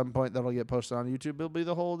video at some point that'll get posted on YouTube. It'll be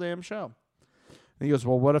the whole damn show. And he goes,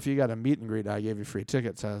 well, what if you got a meet and greet and I gave you free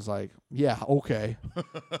tickets? I was like, yeah, okay.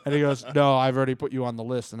 And he goes, no, I've already put you on the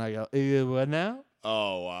list. And I go, what now?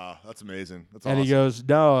 Oh, wow. That's amazing. That's And awesome. he goes,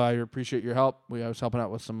 no, I appreciate your help. I was helping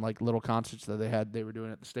out with some like little concerts that they were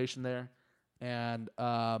doing at the station there. And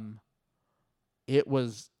it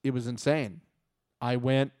was insane. I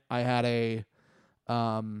went, I had a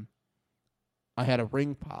ring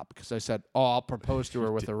pop because I said, oh, I'll propose to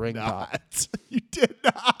her with a ring pop. You did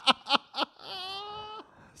not.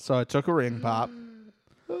 So I took a ring pop,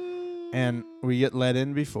 and we get let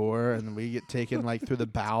in before, and we get taken like through the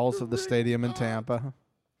bowels of the stadium in Tampa.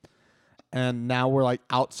 And now we're like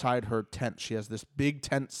outside her tent. She has this big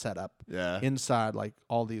tent set up. Yeah. Inside, like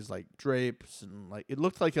all these like drapes and like it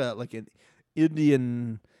looked like an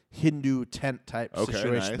Indian Hindu tent type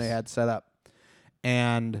situation nice. they had set up.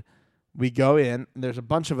 And we go in, and there's a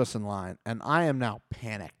bunch of us in line, and I am now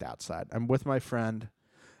panicked outside. I'm with my friend,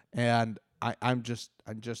 and I'm just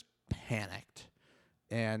panicked.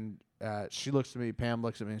 And she looks at me, Pam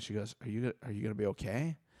looks at me, and she goes, Are you gonna be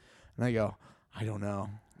okay? And I go, I don't know.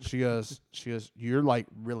 She goes, you're like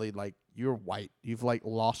really like you're white. You've like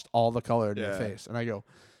lost all the color in your face. And I go,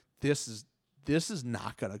 this is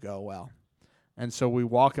not gonna go well. And so we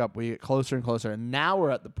walk up, we get closer and closer, and now we're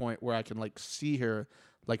at the point where I can like see her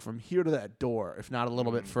like from here to that door, if not a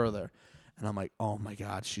little bit further. And I'm like, oh my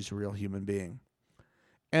God, she's a real human being.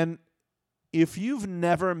 And if you've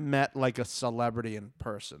never met like a celebrity in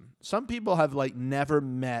person, some people have like never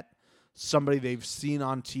met somebody they've seen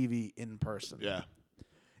on TV in person. Yeah.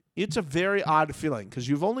 It's a very odd feeling because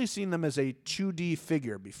you've only seen them as a 2D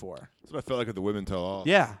figure before. That's what I felt like at the Women Tell All.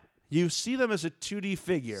 Yeah. You see them as a 2D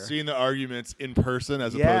figure. Seeing the arguments in person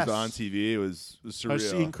as opposed to on TV was surreal. Or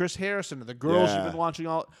seeing Chris Harrison, the girls you've been watching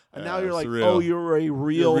all, and now you're like, surreal. oh, you're a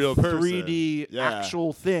real, person. 3D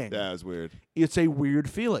actual thing. Yeah, it was weird. It's a weird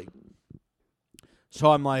feeling.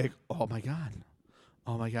 So I'm like, oh my God.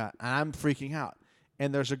 And I'm freaking out.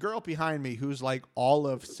 And there's a girl behind me who's like all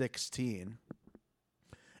of 16.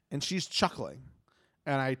 And she's chuckling.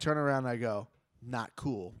 And I turn around and I go, not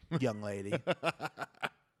cool, young lady.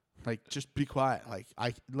 Like, just be quiet. Like,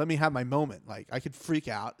 let me have my moment. Like, I could freak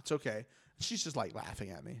out. It's okay. She's just like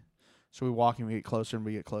laughing at me. So we walk and we get closer and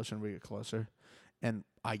we get closer and we get closer. And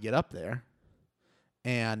I get up there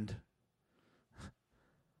and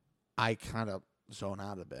I kind of zone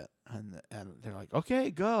out a bit. And they're like,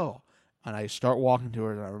 okay, go. And I start walking to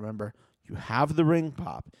her and I remember, you have the ring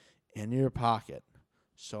pop in your pocket.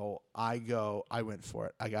 So I went for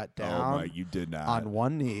it. I got down you did not. on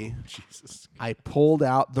one knee. Jesus. I pulled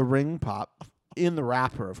out the ring pop in the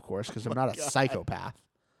wrapper, of course, because I'm not a psychopath.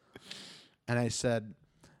 And I said,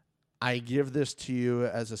 I give this to you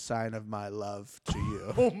as a sign of my love to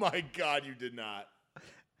you. Oh, my God, you did not.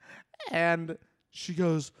 And she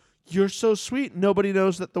goes, you're so sweet. Nobody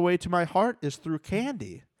knows that the way to my heart is through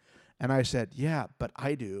candy. And I said, yeah, but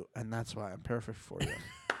I do, and that's why I'm perfect for you.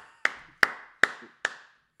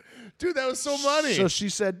 Dude, that was so funny. So she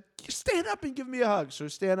said, stand up and give me a hug. So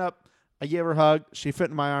stand up. I gave her a hug. She fit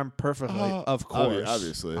in my arm perfectly, of course.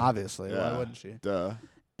 Obviously. Why wouldn't she? Duh.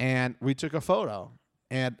 And we took a photo.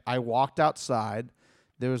 And I walked outside.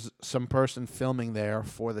 There was some person filming there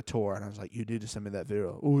for the tour. And I was like, you need to send me that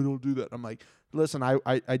video. Oh, we don't do that. I'm like, listen, I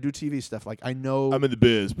do TV stuff. Like, I know. I'm in the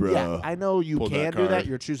biz, bro. Yeah, I know you can do that. card.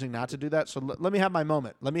 You're choosing not to do that. So let me have my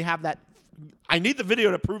moment. Let me have that. I need the video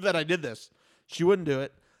to prove that I did this. She wouldn't do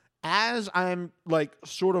it. As I'm like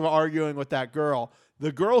sort of arguing with that girl,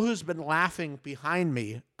 the girl who's been laughing behind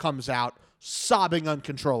me comes out sobbing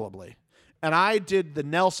uncontrollably. And I did the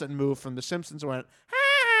Nelson move from The Simpsons and went,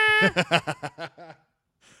 I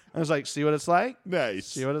was like, see what it's like? Nice.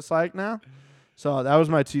 See what it's like now? So that was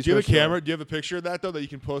my T-shirt. Do you have a camera? Do you have a picture of that, though, that you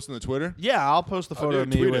can post on the Twitter? Yeah, I'll post the photo of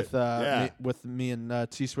me tweet me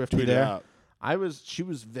and T Swifty Tweet there. it out. She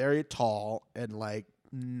was very tall and like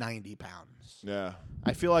 90 pounds. Yeah.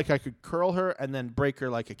 I feel like I could curl her and then break her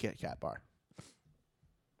like a Kit Kat bar.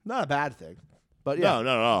 Not a bad thing, but yeah. No,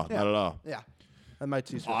 not at all. Yeah. Not at all. Yeah, that might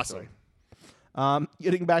teach you. Awesome.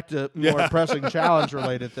 Getting back to more pressing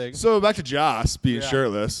challenge-related things. So back to Joss being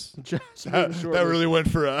shirtless. That really went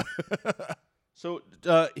for So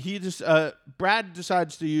Brad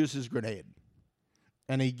decides to use his grenade,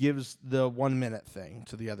 and he gives the 1 minute thing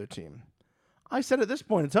to the other team. I said at this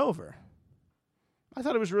point it's over. I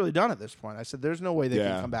thought it was really done at this point. I said there's no way they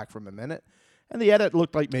can come back from a minute. And the edit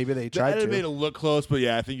looked like maybe they tried to. The edit made it look close, but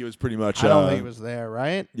yeah, I think it was pretty much. I don't think it was there,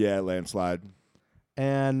 right? Yeah, landslide.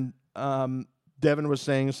 And Devin was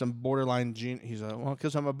saying some borderline genius. He's like, well,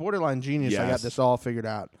 because I'm a borderline genius, I got this all figured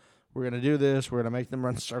out. We're going to do this. We're going to make them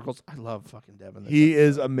run circles. I love fucking Devin. He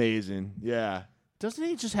is amazing. Yeah. Doesn't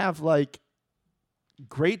he just have, like,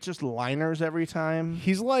 great just liners every time?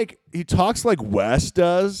 He's like, he talks like Wes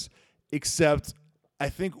does, except I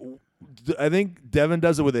think Devin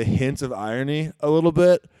does it with a hint of irony a little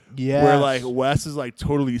bit. Yeah. Where, like, Wes is, like,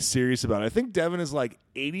 totally serious about it. I think Devin is, like,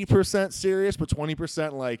 80% serious, but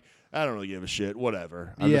 20% like, I don't really give a shit.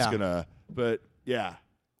 Whatever. I'm just going to, but, yeah.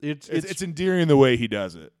 It's endearing the way he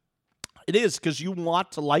does it. It is, because you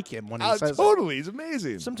want to like him when he says totally. He's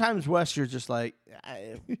amazing. Sometimes, Wes, you're just like,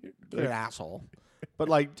 you're an asshole. But,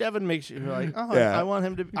 like, Devin makes you like, oh, I want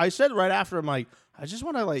him to be. I said right after, I'm like, I just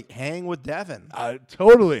want to, like, hang with Devin.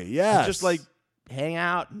 Totally, yeah. Just, like, hang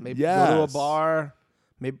out, maybe go to a bar,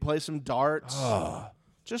 maybe play some darts.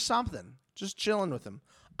 Just something. Just chilling with him.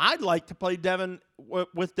 I'd like to play Devin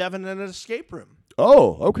with Devin in an escape room.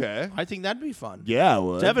 Oh, okay. I think that'd be fun. Yeah, I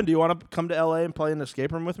would. Devin, do you want to come to L.A. and play an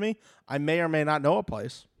escape room with me? I may or may not know a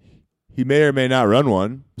place. He may or may not run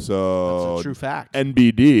one. So that's a true fact.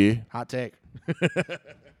 NBD. Hot take.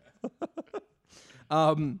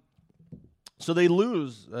 So they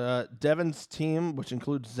lose. Devin's team, which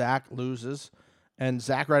includes Zach, loses. And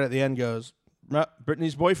Zach right at the end goes,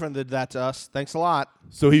 Brittany's boyfriend did that to us. Thanks a lot.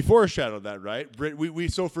 So he foreshadowed that, right? We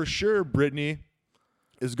so for sure Brittany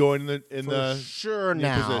is going in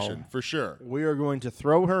the position. For sure. We are going to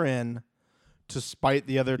throw her in to spite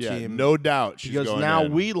the other team. No doubt she's because going now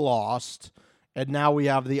in. we lost, And now we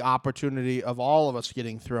have the opportunity of all of us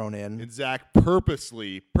getting thrown in. And Zach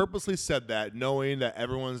purposely said that, knowing that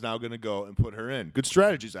everyone's now going to go and put her in. Good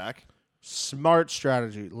strategy, Zach. Smart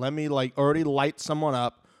strategy. Let me already light someone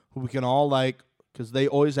up who we can all because they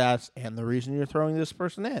always ask, and the reason you're throwing this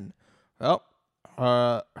person in. Well,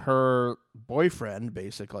 her boyfriend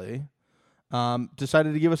basically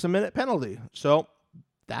decided to give us a minute penalty. So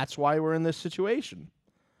that's why we're in this situation.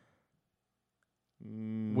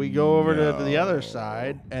 We go over to the other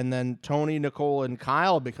side, and then Tony, Nicole, and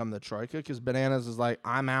Kyle become the troika because Bananas is like,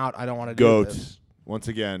 I'm out. I don't want to do this. Once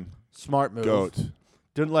again. Smart move. Goat.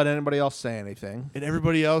 Didn't let anybody else say anything. And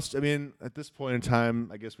everybody else, I mean, at this point in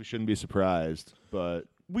time, I guess we shouldn't be surprised, but...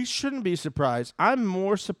 We shouldn't be surprised. I'm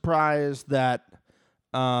more surprised that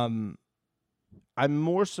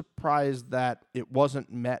it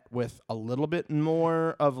wasn't met with a little bit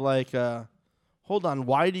more of hold on,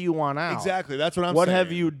 why do you want out? Exactly, that's what I'm saying. What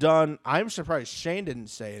have you done? I'm surprised Shane didn't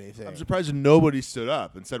say anything. I'm surprised that nobody stood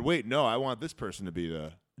up and said, wait, no, I want this person to be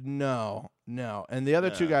the... No. And the other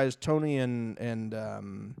two guys, Tony and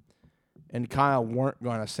Kyle, weren't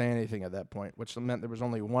going to say anything at that point, which meant there was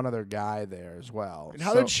only one other guy there as well. And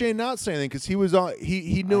how did Shane not say anything? Because he was on.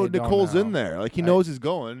 He knew Nicole's in there. He knows he's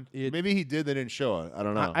going. Maybe he did. They didn't show it. I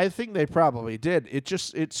don't know. I think they probably did.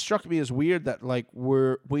 It struck me as weird that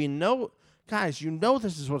we know, guys,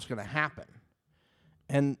 this is what's going to happen,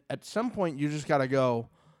 and at some point you just got to go.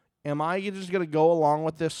 Am I just going to go along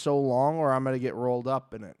with this so long, or I'm going to get rolled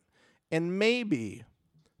up in it? And maybe,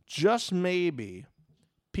 just maybe,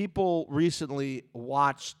 people recently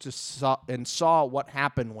watched and saw what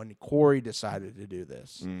happened when Corey decided to do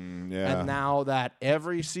this. Yeah. And now that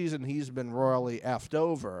every season he's been royally effed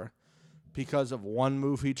over because of one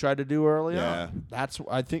move he tried to do early on.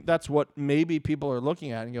 I think that's what maybe people are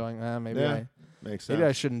looking at and going, makes sense. Maybe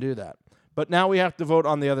I shouldn't do that. But now we have to vote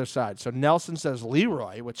on the other side. So Nelson says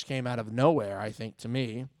Leroy, which came out of nowhere, I think, to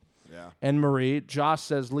me. Yeah. And Marie. Josh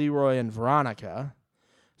says Leroy and Veronica.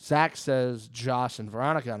 Zach says Josh and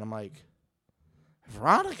Veronica. And I'm like,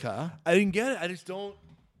 Veronica? I didn't get it. I just don't.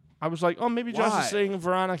 I was like, oh, maybe Josh is saying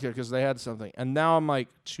Veronica because they had something. And now I'm like,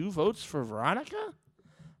 2 votes for Veronica?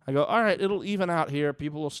 I go, all right, it'll even out here.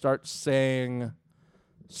 People will start saying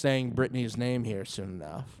Brittany's name here soon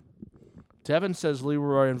enough. Devin says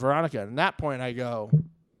Leroy and Veronica. And at that point, I go,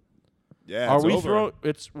 yeah,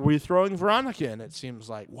 we throwing Veronica in, it seems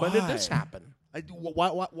like. Why? When did this happen? Why do they do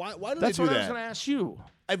that? That's what I was going to ask you.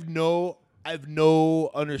 I have no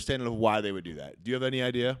understanding of why they would do that. Do you have any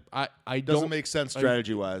idea? I doesn't make sense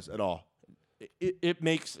strategy-wise at all. It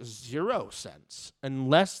makes 0 sense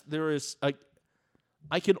unless there is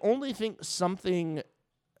I can only think something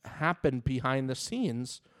happened behind the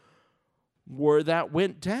scenes where that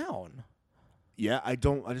went down. Yeah, I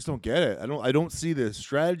just don't get it. I don't see the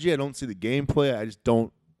strategy. I don't see the gameplay. I just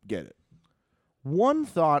don't get it. One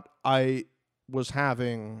thought I was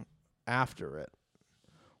having after it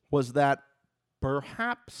was that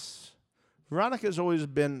perhaps Veronica's always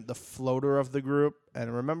been the floater of the group.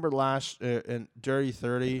 And remember in Dirty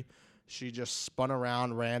 30, she just spun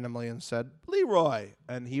around randomly and said, Leroy.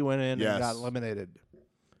 And he went in and got eliminated.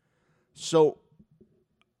 So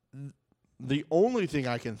the only thing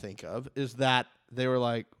I can think of is that they were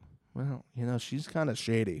like, well, she's kind of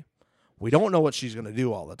shady. We don't know what she's going to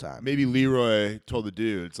do all the time. Maybe Leroy told the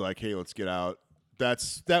dudes, like, hey, let's get out.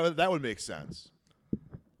 That would make sense.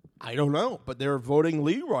 I don't know, but they're voting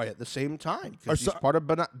Leroy at the same time because he's part of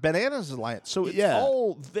Bananas Alliance. So it's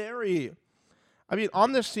all very... I mean,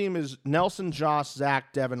 on this team is Nelson, Josh,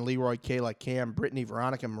 Zach, Devin, Leroy, Kayla, Cam, Brittany,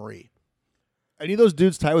 Veronica, Marie. Any of those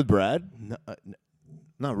dudes tie with Brad? No,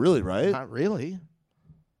 not really, right? Not really.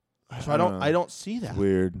 So I don't see that. It's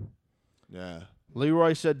weird. Yeah.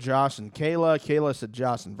 Leroy said Josh and Kayla. Kayla said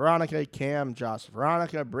Josh and Veronica. Cam, Josh,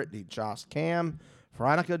 Veronica. Brittany, Josh, Cam.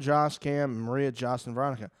 Veronica, Josh, Cam. Maria, Josh, and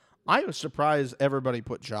Veronica. I was surprised everybody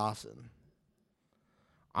put Josh in.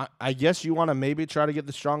 I guess you want to maybe try to get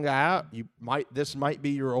the strong guy out. This might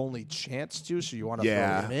be your only chance to, so you want to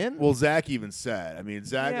throw him in. Well, Zach even said. I mean,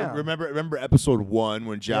 Zach. Remember episode 1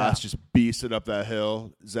 when Josh just beasted up that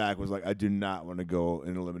hill. Zach was like, "I do not want to go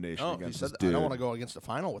in elimination against this dude. I don't want to go against the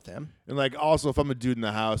final with him." And also, if I'm a dude in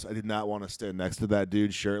the house, I did not want to stand next to that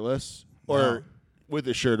dude shirtless or with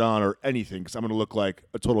a shirt on or anything because I'm going to look like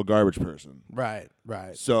a total garbage person. Right.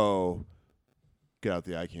 So, get out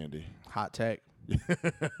the eye candy. Hot take.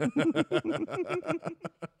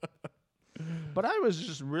 But I was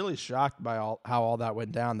just really shocked by how all that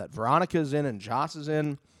went down. That Veronica's in and Josh is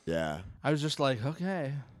in. Yeah. I was just like,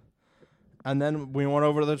 okay. And then we went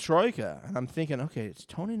over to the Troika, and I'm thinking, okay, it's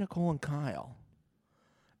Tony, Nicole, and Kyle.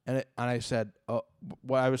 And I said, oh,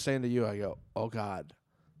 what I was saying to you, I go, oh, God,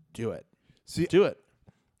 do it. See, Do it.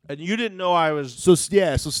 And you didn't know I was. So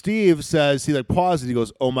Steve says, he like pauses, he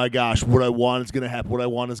goes, oh my gosh, what I want is going to happen. What I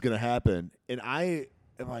want is going to happen. And I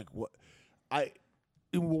am like, what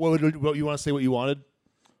you want to say what you wanted?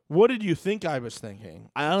 What did you think I was thinking?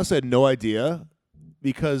 I honestly had no idea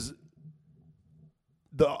because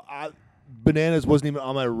Bananas wasn't even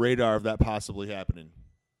on my radar of that possibly happening.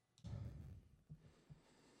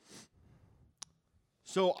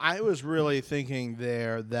 So I was really thinking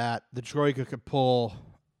there that the Troika could pull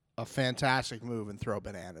a fantastic move and throw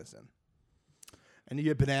Bananas in. And you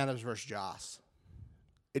get Bananas versus Joss.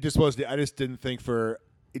 It just was. I just didn't think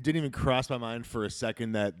it didn't even cross my mind for a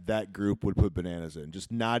second that group would put Bananas in.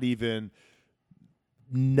 Just not even.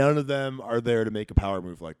 None of them are there to make a power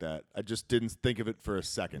move like that. I just didn't think of it for a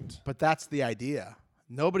second. But that's the idea.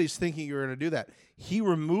 Nobody's thinking you're going to do that. He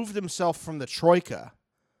removed himself from the Troika.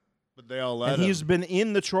 But they all let and him. He's been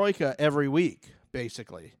in the Troika every week,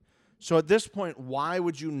 basically. So at this point, why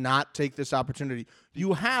would you not take this opportunity?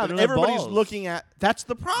 You have. Everybody's looking at. That's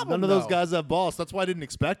the problem. None of those guys have balls. That's why I didn't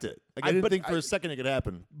expect it. Like, I didn't think for a second it could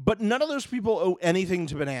happen. But none of those people owe anything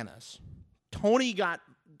to Bananas. Tony got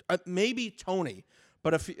maybe Tony,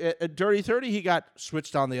 but at Dirty 30 he got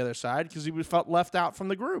switched on the other side because he felt left out from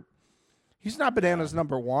the group. He's not Bananas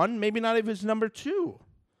number one. Maybe not even his number two.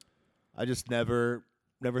 I just never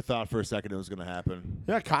thought for a second it was going to happen.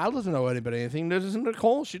 Yeah, Kyle doesn't know anybody anything. Doesn't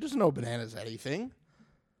Nicole? She doesn't know Bananas anything.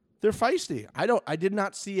 They're feisty. I did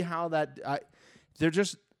not see how that. They're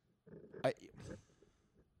just.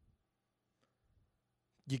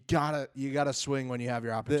 You gotta swing when you have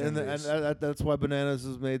your opportunities. And that's why Bananas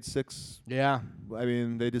has made 6. Yeah. I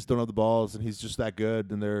mean, they just don't have the balls, and he's just that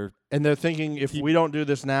good. And they're thinking if we don't do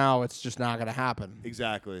this now, it's just not gonna happen.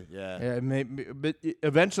 Exactly. Yeah. But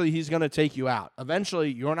eventually he's gonna take you out.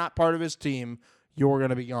 Eventually you're not part of his team. You're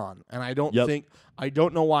gonna be gone. And I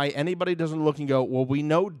don't know why anybody doesn't look and go, well, we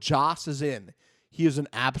know Joss is in. He is an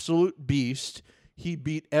absolute beast. He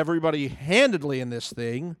beat everybody handedly in this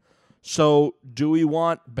thing. So do we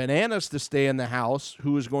want Bananas to stay in the house,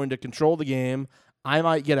 who is going to control the game? I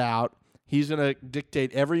might get out. He's going to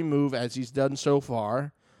dictate every move as he's done so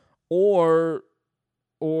far. Or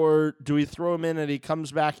do we throw him in and he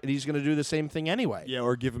comes back and he's going to do the same thing anyway? Yeah,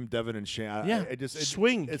 or give him Devin and Shane.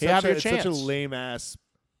 Swing. It's chance. such a lame-ass,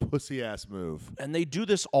 pussy-ass move. And they do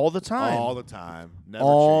this all the time. All the time. Never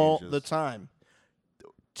all changes. The time.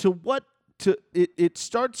 It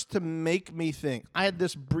starts to make me think. I had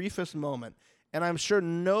this briefest moment, and I'm sure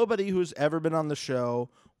nobody who's ever been on the show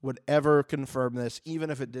would ever confirm this, even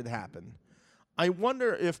if it did happen. I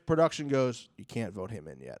wonder if production goes, you can't vote him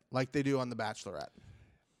in yet, like they do on The Bachelorette.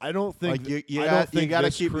 I don't think you got to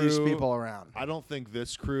keep these people around. I don't think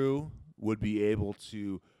this crew would be able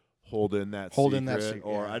to hold in that secret.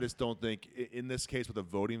 Or I just don't think, in this case with a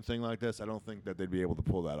voting thing like this, I don't think that they'd be able to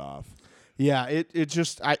pull that off. Yeah, it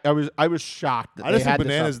just I was shocked that I just think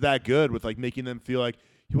Banana's that good with like making them feel like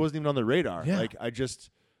he wasn't even on the radar. Yeah. Like I just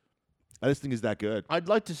think he's that good. I'd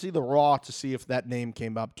like to see the Raw to see if that name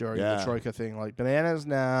came up during the Troika thing. Like Bananas,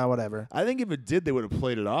 nah, whatever. I think if it did, they would have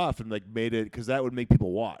played it off and like made it because that would make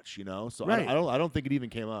people watch. You know, so right. I don't think it even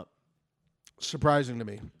came up. Surprising to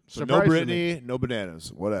me. So no Brittany, no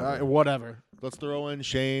Bananas, whatever. Whatever. Let's throw in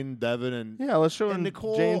Shane, Devin, and let's throw in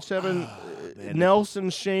Nicole, Jane, Seven,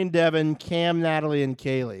 Nelson, Shane, Devin, Cam, Natalie, and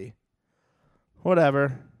Kaylee.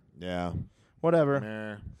 Whatever. Yeah. Whatever.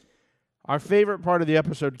 Nah. Our favorite part of the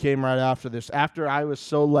episode came right after this. After I was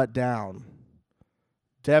so let down,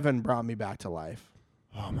 Devin brought me back to life.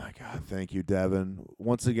 Oh my God! Thank you, Devin.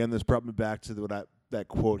 Once again, this brought me back to that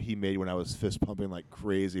quote he made when I was fist pumping like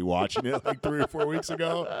crazy watching it like 3 or 4 weeks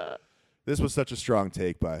ago. This was such a strong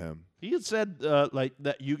take by him. He had said like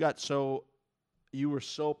that you were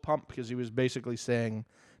so pumped because he was basically saying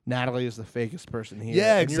Natalie is the fakest person here.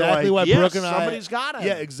 Yeah, and exactly like, why Brooke and somebody's got it.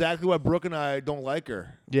 Yeah, exactly why Brooke and I don't like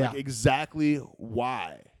her. Yeah. Like, exactly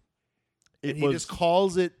why. And he just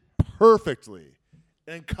calls it perfectly.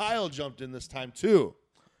 And Kyle jumped in this time too.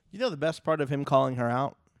 You know the best part of him calling her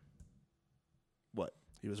out? What?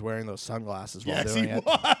 He was wearing those sunglasses while Yes, doing he it.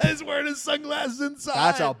 was wearing his sunglasses inside.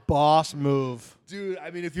 That's a boss move. Dude,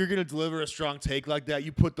 I mean, if you're going to deliver a strong take like that,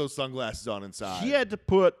 you put those sunglasses on inside. He had to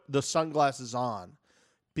put the sunglasses on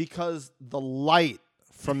because the light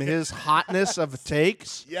from his hotness of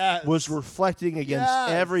takes was reflecting against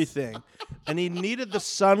everything. And he needed the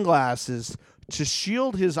sunglasses to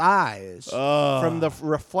shield his eyes from the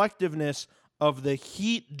reflectiveness of the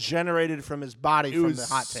heat generated from his body from the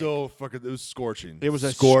hot take. It was scorching. It was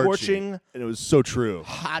a scorching and it was so true.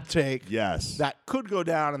 Hot take. Yes. That could go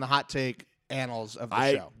down in the hot take annals of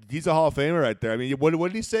the show. He's a Hall of Famer right there. I mean, what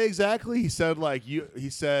did he say exactly? He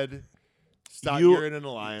said stop, you're in an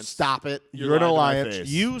alliance. Stop it. You're in an alliance.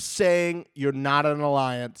 You saying you're not in an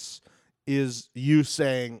alliance is you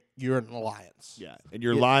saying you're in an alliance. Yeah, and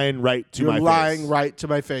you're lying right to my face. You're lying right to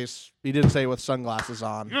my face. He didn't say it with sunglasses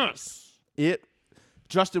on. Yes.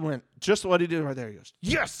 Justin went, just what he did right there. He goes,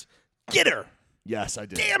 yes, get her. Yes, I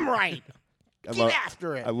did. Damn right. Get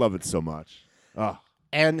after it. I love it so much. Oh.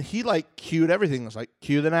 And he cued everything. It was like,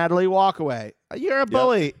 cue the Natalie walk away. You're a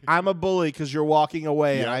bully. I'm a bully because you're walking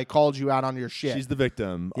away and I called you out on your shit. She's the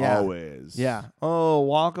victim always. Yeah. Oh,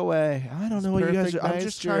 walk away. I don't know what you guys are. I'm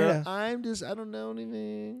just trying to. I don't know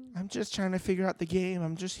anything. I'm just trying to figure out the game.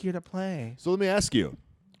 I'm just here to play. So let me ask you.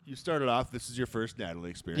 You started off, this is your first Natalie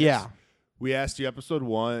experience. Yeah. We asked you episode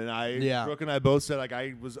 1, and Brooke and I both said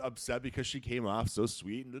I was upset because she came off so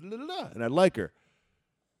sweet and I like her.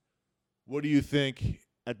 What do you think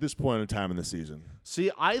at this point in time in the season? See,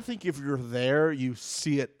 I think if you're there, you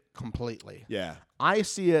see it completely. Yeah. I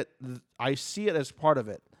see it as part of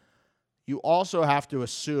it. You also have to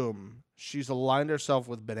assume she's aligned herself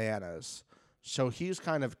with Bananas, so he's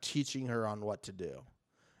kind of teaching her on what to do.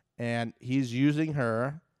 And he's using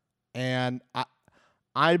her, and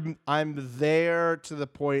I'm there to the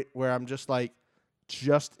point where I'm just like,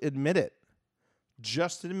 just admit it.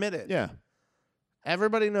 Just admit it. Yeah.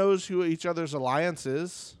 Everybody knows who each other's alliance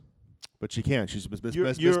is. But she can't. She's perfect.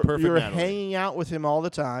 You're Natalie. hanging out with him all the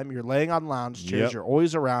time. You're laying on lounge chairs. Yep. You're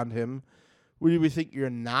always around him. Would we think you're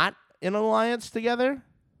not in an alliance together?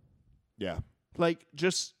 Yeah. Like,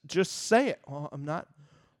 just say it. Well, I'm not.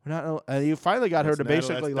 We're not. And you finally got her to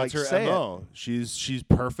basically that's her say MO. it. She's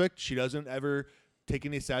perfect. She doesn't ever take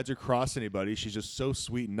any sides or cross anybody. She's just so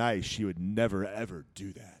sweet and nice. She would never ever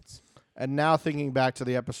do that. And now thinking back to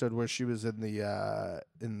the episode where she was in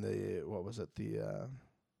the what was it,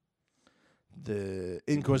 the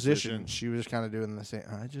Inquisition, she was kind of doing the same.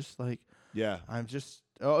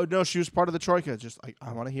 Oh no, she was part of the Troika. Just like,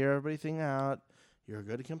 I want to hear everything out. You're a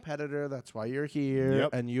good competitor. That's why you're here.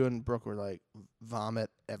 Yep. And you and Brooke were like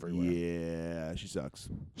vomit everywhere. Yeah, she sucks.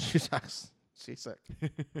 She sucks. She's sick.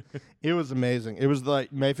 It was amazing. It was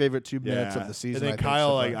like my favorite 2 minutes of the season. And then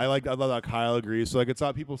Kyle, I love how Kyle agrees. So it's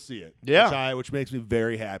how people see it. Yeah. Which makes me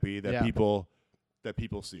very happy that people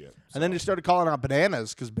see it. So. And then he started calling out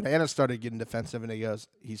Bananas because Bananas started getting defensive, and he goes,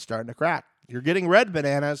 "He's starting to crack. You're getting red,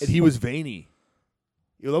 Bananas." And he was veiny.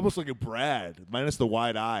 He was almost like a Brad, minus the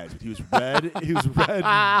wide eyes. But he was red. He was red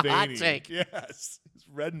and veiny. Hot take. Yes, he's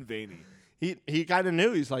red and veiny. He kind of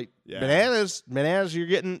knew. He's like, Bananas, you're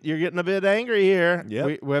getting a bit angry here.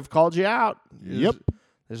 Yep. We've called you out. Yep.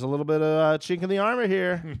 There's a little bit of chink in the armor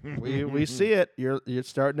here. we see it. You're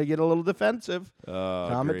starting to get a little defensive.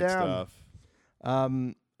 Calm it great down.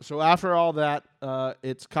 Stuff. So after all that,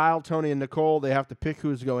 it's Kyle, Tony, and Nicole. They have to pick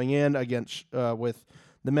who's going in against with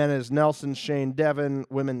the men is Nelson, Shane, Devin,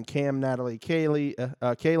 women Cam, Natalie, Kaylee.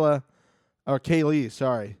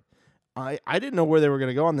 Sorry. I didn't know where they were going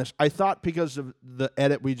to go on this. I thought because of the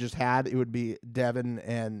edit we just had, it would be Devin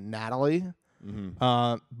and Natalie.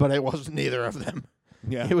 Mm-hmm. But it wasn't neither of them.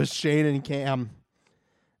 Yeah. It was Shane and Cam.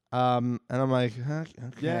 And I'm like, okay.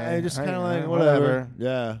 Yeah, I just kind of like, whatever.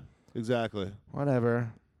 Yeah, exactly.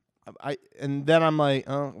 Whatever. And then I'm like,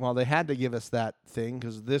 oh, well, they had to give us that thing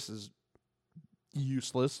because this is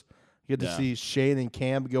useless. You get to see Shane and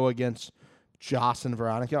Cam go against Joss and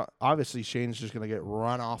Veronica. Obviously, Shane's just going to get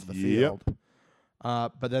run off the field.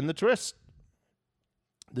 But then the twist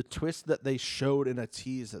that they showed in a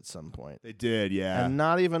tease at some point. They did, yeah. And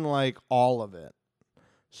not even like all of it.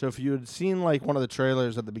 So if you had seen like one of the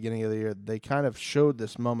trailers at the beginning of the year, they kind of showed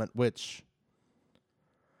this moment, which,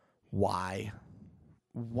 why?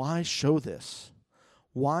 Why show this?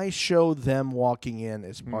 Why show them walking in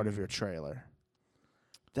as part of your trailer?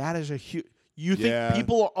 That is a huge... You think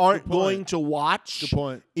people aren't going to watch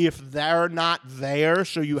if they're not there,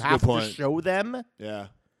 so you have to show them? Yeah.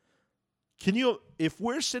 Can you... If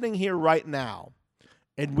we're sitting here right now,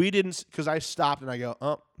 and we didn't... Because I stopped and I go,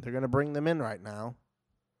 oh, they're going to bring them in right now.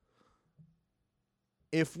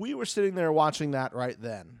 If we were sitting there watching that right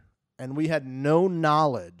then, and we had no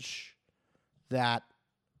knowledge that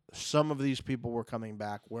some of these people were coming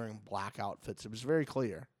back wearing black outfits, it was very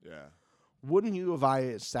clear. Yeah. Wouldn't you have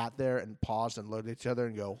I sat there and paused and looked at each other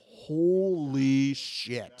and go, holy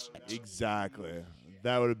shit? Exactly.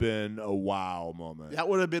 That would have been a wow moment. That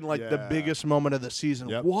would have been like the biggest moment of the season.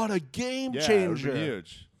 Yep. What a game changer. It would have been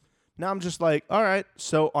huge. Now I'm just like, all right,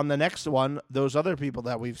 so on the next one, those other people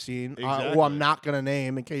that we've seen, who I'm not going to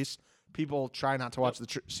name in case people try not to watch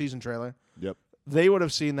the season trailer, Yep. they would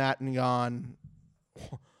have seen that and gone,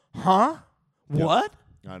 huh? Yep. What?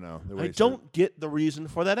 I know. I don't get the reason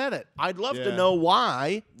for that edit. I'd love to Yeah. know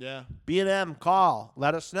why. Yeah. B&M, call.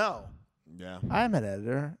 Let us know. Yeah. I'm an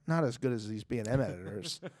editor. Not as good as these B&M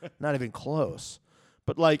editors. Not even close.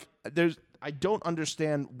 But, like, I don't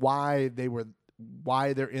understand why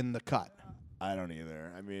they're in the cut. I don't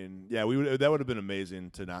either. I mean, yeah, that would have been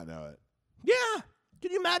amazing to not know it. Yeah.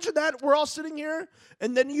 Can you imagine that? We're all sitting here,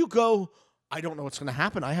 and then you go, I don't know what's going to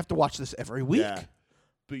happen. I have to watch this every week. Yeah.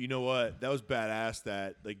 But you know what? That was badass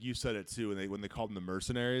that, like, you said it, too, when they called them the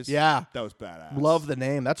Mercenaries. Yeah. That was badass. Love the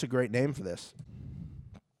name. That's a great name for this.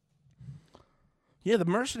 Yeah, the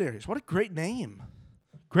Mercenaries. What a great name.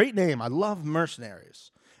 Great name. I love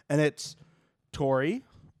Mercenaries. And it's Tori,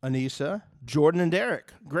 Anissa, Jordan, and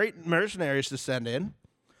Derek. Great mercenaries to send in.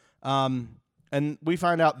 And we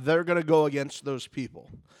find out they're going to go against those people.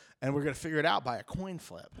 And we're going to figure it out by a coin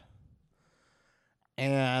flip.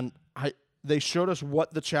 And they showed us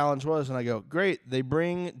what the challenge was. And I go, great. They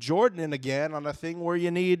bring Jordan in again on a thing where you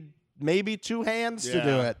need maybe 2 hands to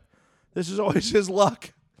do it. This is always his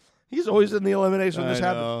luck. He's always in the elimination when this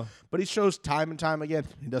happens. But he shows time and time again.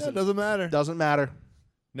 He doesn't. It doesn't matter. Doesn't matter.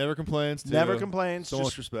 Never complains. Too. Never complains. So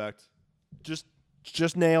much respect.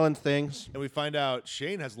 Just nailing things. And we find out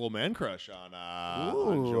Shane has a little man crush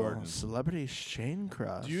on Jordan. Celebrity Shane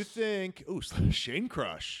crush. Do you think? Ooh, Shane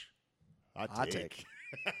crush. Hot take.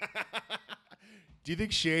 Do you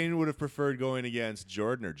think Shane would have preferred going against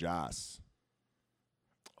Jordan or Joss?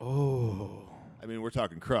 Oh. I mean, we're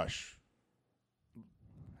talking crush.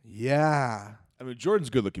 Yeah. I mean, Jordan's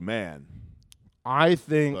a good-looking man. I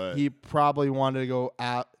think he probably wanted to go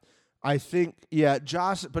out. I think,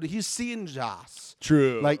 Joss, but he's seen Joss.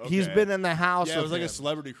 True. Like, he's been in the house with it was like him. a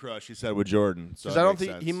celebrity crush, he said, with Jordan. Because I don't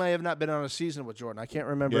think he may have not been on a season with Jordan. I can't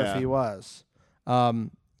remember if he was.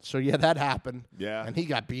 So, that happened. Yeah. And he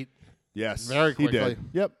got beat. Yes. Very quickly. He did.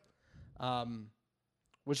 Yep.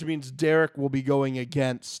 Which means Derek will be going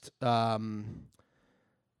against Joss,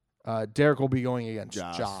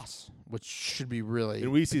 which should be really.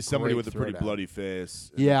 And we see somebody with a pretty throwdown. bloody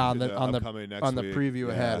face. Yeah, on the week. preview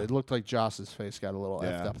ahead, it looked like Joss's face got a little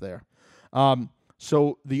effed up there.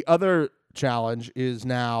 So the other challenge is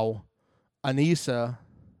now Anissa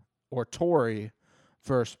or Tori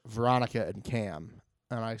versus Veronica and Cam.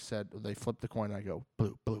 And I said, they flipped the coin, and I go,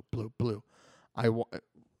 blue, blue, blue, blue.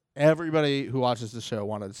 Everybody who watches the show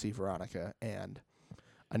wanted to see Veronica and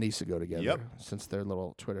Anissa go together since their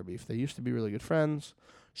little Twitter beef. They used to be really good friends.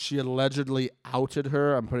 She allegedly outed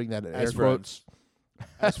her. I'm putting that in air quotes.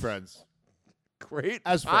 As friends. Great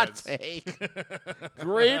as hot friends. take.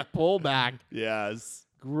 Great pullback. Yes.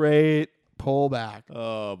 Great pullback.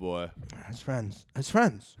 Oh, boy. As friends. As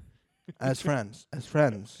friends. As friends. As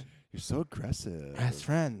friends. You're so aggressive. As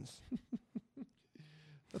friends.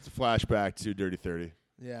 That's a flashback to Dirty 30.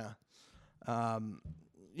 Yeah.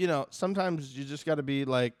 Sometimes you just got to be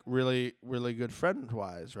like really, really good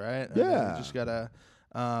friend-wise, right? Yeah. You just got to,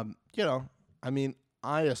 I mean,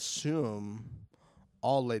 I assume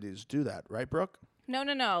all ladies do that, right, Brooke?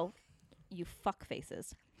 No. You fuck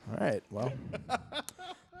faces. All right. Well,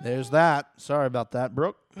 there's that. Sorry about that,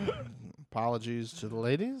 Brooke. Apologies to the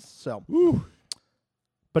ladies. So,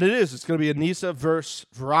 but it's going to be Anissa versus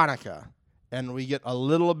Veronica, and we get a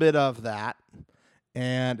little bit of that.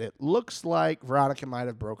 And it looks like Veronica might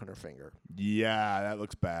have broken her finger. Yeah, that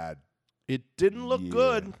looks bad. It didn't look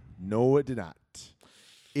good. No, it did not.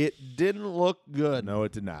 It didn't look good. No,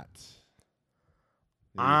 it did not.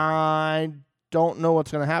 I don't know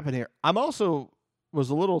what's going to happen here. I'm also was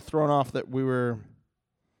a little thrown off that we were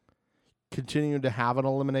continuing to have an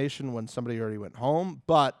elimination when somebody already went home,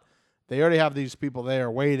 but they already have these people there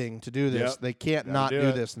waiting to do this. Yep. They can't Gotta not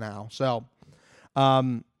do this now. So,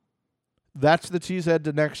 that's the tease head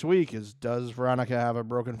to next week is, does Veronica have a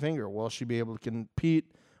broken finger? Will she be able to compete?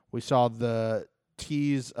 We saw the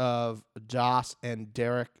tease of Joss and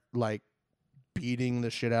Derek, like, beating the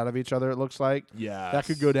shit out of each other, it looks like. Yeah. That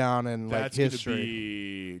could go down in, like,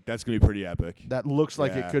 history. That's going to be pretty epic. That looks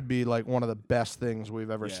like it could be, like, one of the best things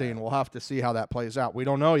we've ever seen. We'll have to see how that plays out. We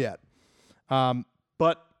don't know yet.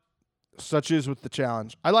 But such is with the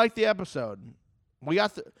challenge. I like the episode.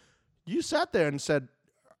 You sat there and said,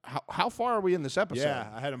 how far are we in this episode? Yeah,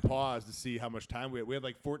 I had him pause to see how much time we had. We had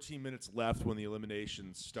like 14 minutes left when the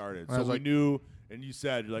eliminations started. I So was we like- knew, and you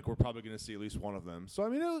said, like, we're probably going to see at least one of them. So, I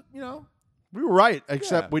mean, We were right,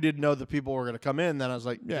 except Yeah. we didn't know the people were going to come in. Then I was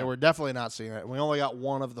like, Yeah. we're definitely not seeing it. We only got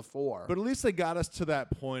one of the 4. but at least they got us to that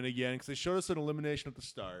point again because they showed us an elimination at the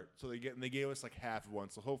start. So they gave us like half of one.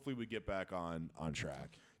 So hopefully we get back on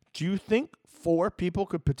track. Do you think 4 people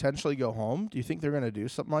could potentially go home? Do you think they're going to do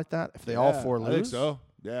something like that if they all 4 lose? I think so.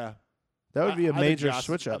 Yeah. That would be a I think major Joss-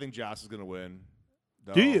 switch up. I think Joss is going to win.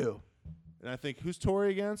 No. Do you? And I think, who's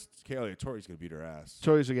Tori against? Kaylee. Tori's going to beat her ass.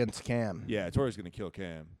 Tori's against Cam. Yeah, Tori's going to kill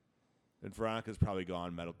Cam. And Veronica's probably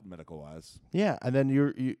gone medical-wise. Yeah, and then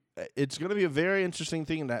it's going to be a very interesting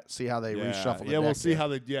thing to see how they reshuffle the Yeah, we'll deck see here. how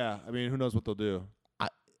they, I mean, who knows what they'll do.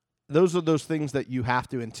 Those are those things that you have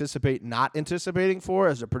to anticipate not anticipating for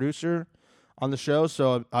as a producer on the show.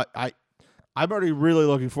 So I'm already really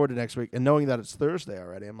looking forward to next week. And knowing that it's Thursday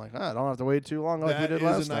already, I'm like, I don't have to wait too long like we did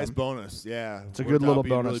last time. That is a nice bonus, yeah. It's a good little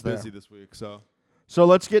bonus really there. busy this week, so. So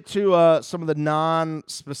let's get to some of the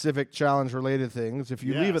non-specific challenge-related things. If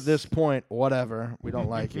you leave at this point, whatever. We don't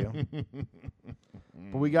like you.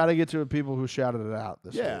 But we got to get to the people who shouted it out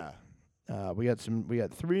this week. We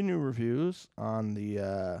got 3 new reviews on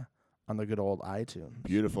the good old iTunes.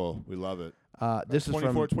 Beautiful. We love it. This is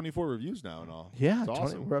 24 reviews now and all. Yeah, it's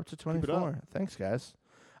awesome. We're up to 24. Thanks, guys.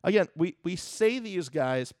 Again, we say these,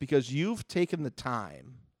 guys, because you've taken the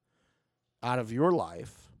time out of your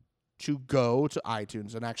life to go to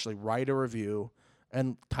iTunes and actually write a review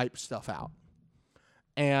and type stuff out.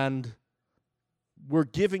 And we're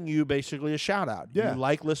giving you basically a shout-out. Yeah. You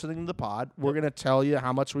like listening to the pod. We're going to tell you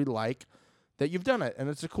how much we like that you've done it. And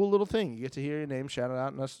it's a cool little thing. You get to hear your name shouted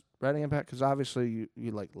out and us writing it back because obviously you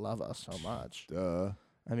like love us so much. Duh.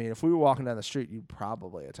 I mean, if we were walking down the street, you'd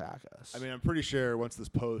probably attack us. I mean, I'm pretty sure once this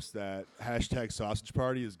posts that hashtag sausage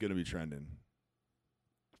party is going to be trending.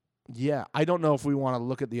 Yeah, I don't know if we want to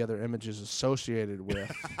look at the other images associated with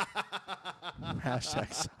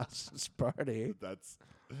hashtag sausage party. That's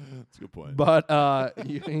a good point. But,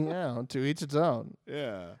 to each its own.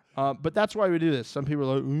 Yeah. But that's why we do this. Some people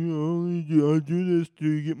are like, I do this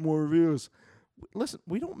to get more reviews. Listen,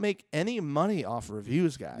 we don't make any money off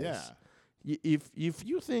reviews, guys. Yeah. If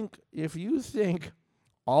you think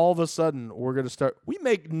all of a sudden we're going to start, we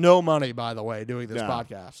make no money, by the way, doing this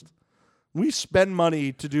podcast. We spend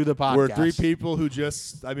money to do the podcast. We're 3 people who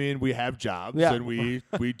we have jobs and we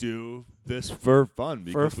do this for fun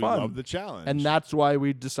because we love the challenge. And that's why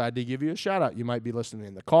we decided to give you a shout out. You might be listening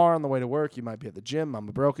in the car on the way to work. You might be at the gym.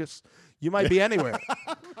 Mama Brocus. You might be anywhere.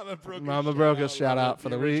 Mama Brocus shout out for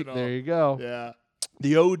the week. There you go. Yeah.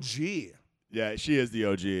 The OG. Yeah, she is the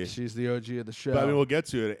OG. She's the OG of the show. But we'll get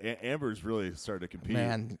to it. Amber's really started to compete.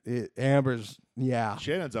 Man, Amber's, yeah.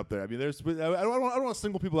 Shannon's up there. I mean, I don't want to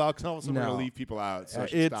single people out because I don't want someone to leave people out. So I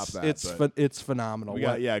should stop that. It's phenomenal.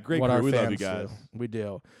 Great what crew. Our we fans love you guys. do. We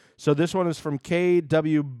do. So this one is from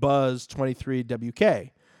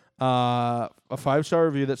KWBuzz23WK. A 5-star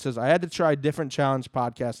review that says, I had to try different challenge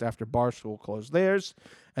podcasts after Barstool closed theirs,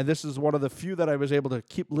 and this is one of the few that I was able to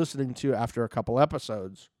keep listening to after a couple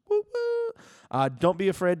episodes. Woo woo. Don't be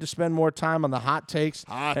afraid to spend more time on the hot takes.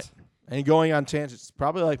 And going on tangents. It's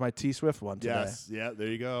probably like my T Swift one today. Yes. Yeah, there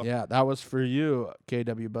you go. Yeah, that was for you,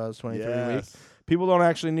 KWBuzz23 week. People don't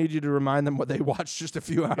actually need you to remind them what they watched just a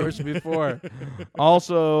few hours before.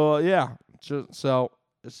 Also, yeah. So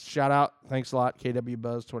shout out. Thanks a lot,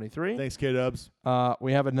 KWBuzz23. Thanks, K-Dubs.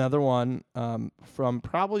 We have another one from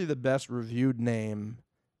probably the best reviewed name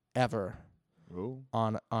ever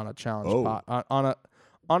on a challenge pod.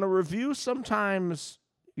 On a review, sometimes,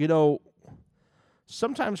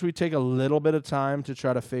 sometimes we take a little bit of time to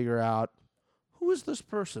try to figure out who is this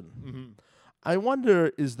person. Mm-hmm. I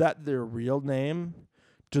wonder, is that their real name?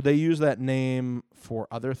 Do they use that name for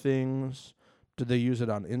other things? Do they use it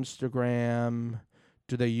on Instagram?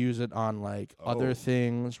 Do they use it on other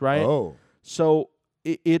things? Right. Oh. So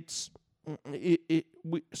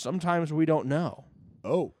sometimes we don't know.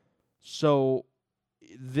 Oh. So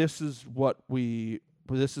this is what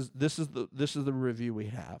this is the review we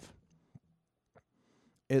have.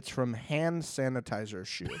 It's from Hand Sanitizer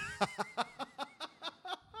Shoe.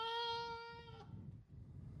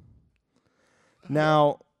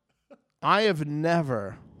 Now, I have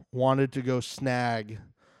never wanted to go snag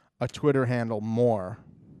a Twitter handle more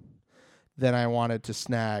than I wanted to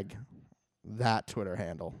snag that Twitter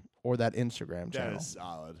handle or that Instagram channel. That is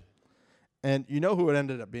solid. And you know who it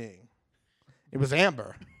ended up being? It was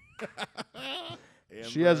Amber.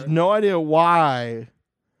 She has no idea why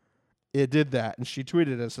it did that. And she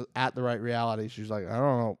tweeted us at The Right Reality. She's like, I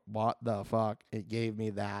don't know what the fuck. It gave me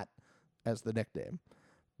that as the nickname.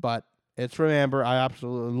 But it's from Amber. I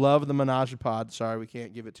absolutely love the Menage Pod. Sorry, we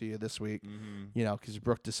can't give it to you this week. Mm-hmm. Because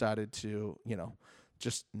Brooke decided to,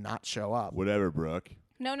 just not show up. Whatever, Brooke.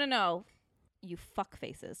 No. You fuck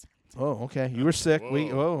faces. Oh, okay. You were sick.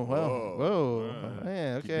 Whoa.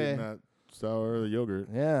 Yeah, Keep okay. eating that sour yogurt.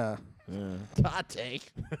 Yeah. Yeah. Hot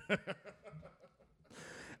take.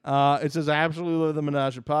 It says, I absolutely love the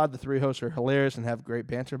Menage Pod. The 3 hosts are hilarious and have great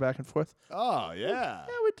banter back and forth. Oh, yeah.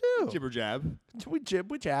 Yeah, we it too. Jibber jab. We jab.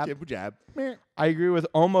 Jibber jab. I agree with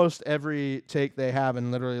almost every take they have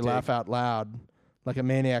and literally laugh out loud like a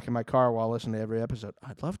maniac in my car while listening to every episode.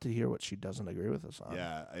 I'd love to hear what she doesn't agree with us on.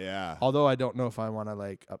 Yeah. Although I don't know if I want to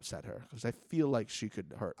like upset her because I feel like she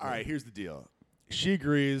could hurt me. All right, here's the deal. She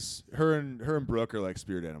agrees. Her and Brooke are like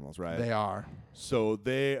spirit animals, right? They are. So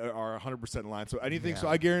they are 100% in line. So anything. Yeah. So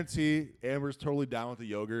I guarantee Amber's totally down with the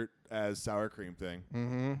yogurt as sour cream thing.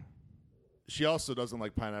 Mm-hmm. She also doesn't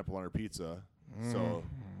like pineapple on her pizza. So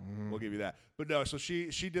we'll give you that. But no, so she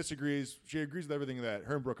disagrees. She agrees with everything that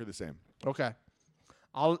her and Brooke are the same. Okay.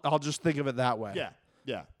 I'll just think of it that way. Yeah.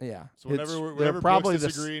 So They're whenever probably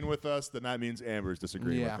Brooke's disagreeing with us, then that means Amber's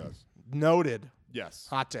disagreeing with us. Noted. Yes.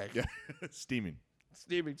 Hot take. Yeah. Steaming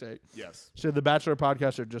take. Yes. So the Bachelor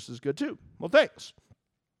podcasts are just as good too. Well, thanks.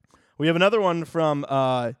 We have another one from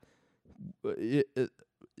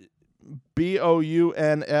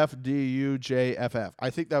BOUNFDUJFF. I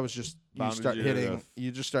think that was just you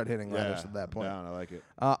just start hitting letters at that point. Down, I like it.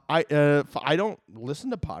 I don't listen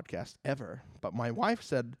to podcasts ever, but my wife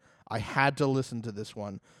said I had to listen to this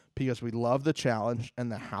one because we love the challenge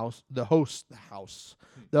and the hosts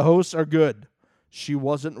are good. She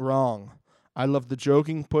wasn't wrong. I love the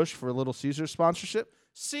joking push for a Little Caesar sponsorship.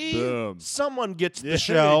 See, Boom. Someone gets the There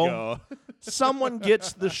show. you go. Someone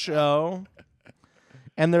gets the show.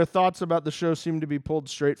 And their thoughts about the show seem to be pulled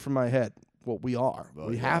straight from my head. Well, we are.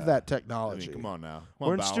 We have that technology. I mean, come on now.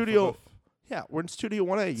 We're in Studio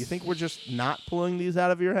 1A. You think we're just not pulling these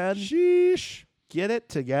out of your head? Sheesh. Get it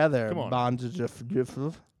together. Come on.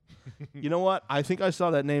 You know what? I think I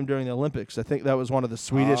saw that name during the Olympics. I think that was one of the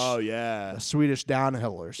Swedish Swedish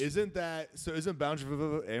downhillers. Isn't Bounce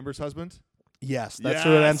Amber's husband? Yes, that's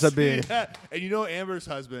who it ends up being. Yeah. And you know Amber's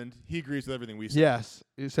husband, he agrees with everything we say. Yes.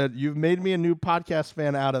 He said, "You've made me a new podcast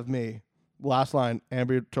fan out of me." Last line,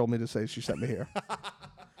 Amber told me to say she sent me here.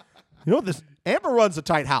 You know this? Amber runs a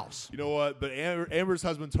tight house. You know what? But Amber's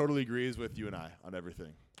husband totally agrees with you and I on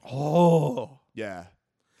everything. Oh. Yeah.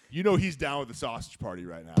 You know he's down with the sausage party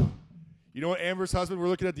right now. You know what, Amber's husband? We're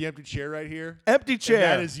looking at the empty chair right here. Empty chair. And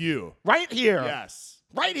that is you. Right here. Yes.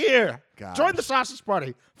 Right here. Gosh. Join the sausage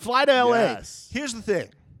party. Fly to L.A. Yes. Here's the thing.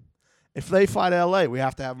 If they fly to L.A., we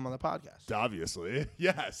have to have them on the podcast. Obviously.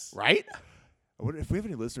 Yes. Right? If we have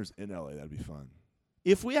any listeners in L.A., that'd be fun.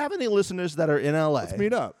 If we have any listeners that are in L.A., let's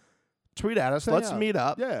meet up. Tweet at us. Let's meet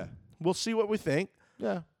up. Yeah. We'll see what we think.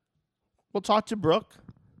 Yeah. We'll talk to Brooke.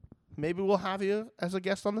 Maybe we'll have you as a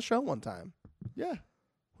guest on the show one time. Yeah.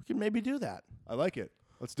 We can maybe do that. I like it.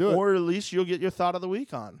 Let's do it. Or at least you'll get your thought of the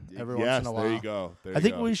week on every once in a while. There you go. I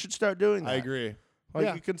think we should start doing that. I agree.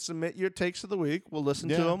 Like you can submit your takes of the week. We'll listen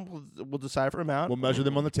to them. We'll decipher them out. We'll measure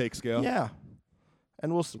them on the take scale. Yeah.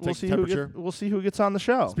 And we'll see temperature. who gets on the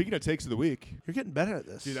show. Speaking of takes of the week, you're getting better at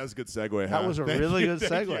this. Dude, that was a good segue. That was a really good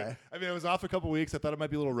segue. You. I mean, I was off a couple weeks. I thought it might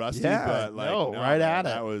be a little rusty. Yeah, but right at it.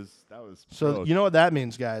 That was. So you know what that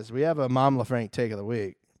means, guys? We have a Mom LaFranc take of the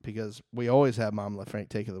week because we always have Mom LaFranc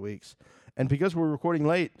take of the weeks, and because we're recording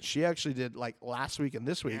late, she actually did like last week and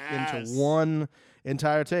this week into one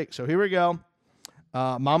entire take. So here we go,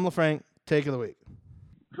 Mom LaFranc take of the week.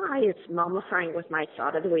 Hi, it's Mom LaFranc with my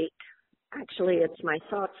thought of the week. Actually, it's my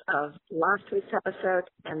thoughts of last week's episode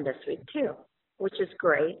and this week too, which is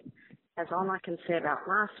great, as all I can say about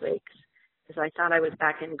last week's is I thought I was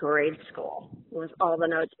back in grade school with all the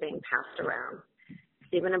notes being passed around.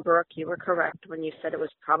 Stephen and Brooke, you were correct when you said it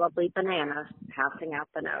was probably Bananas passing out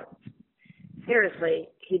the notes. Seriously,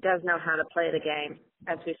 he does know how to play the game,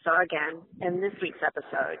 as we saw again in this week's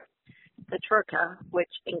episode. The Troika, which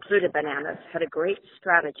included Bananas, had a great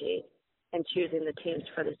strategy in choosing the teams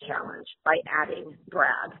for the challenge by adding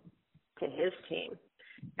Brad to his team.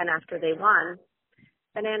 And after they won,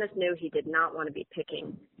 Bananas knew he did not want to be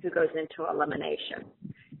picking who goes into elimination.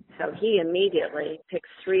 So he immediately picks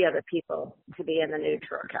 3 other people to be in the new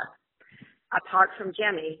Troika. Apart from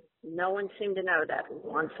Jemmy, no one seemed to know that,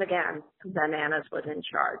 once again, Bananas was in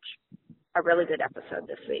charge. A really good episode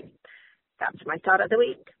this week. That's my thought of the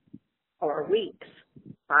week. Or weeks.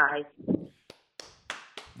 Bye.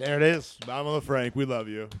 There it is. Mama LaFranc, we love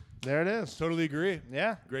you. There it is. Totally agree.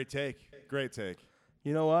 Yeah. Great take. Great take.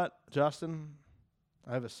 You know what, Justin?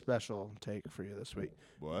 I have a special take for you this week.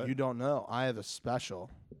 What? You don't know. I have a special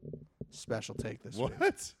take this week.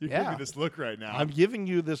 What? You're giving me this look right now. I'm giving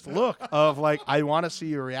you this look of like, I want to see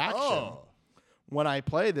your reaction when I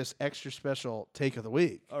play this extra special take of the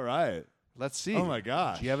week. All right. Let's see. Oh, my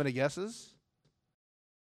gosh. Do you have any guesses?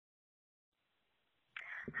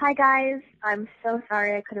 Hi, guys. I'm so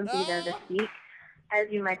sorry I couldn't be there this week. As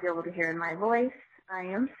you might be able to hear in my voice, I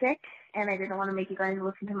am sick, and I didn't want to make you guys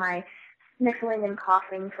listen to my sniffling and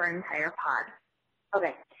coughing for an entire pod.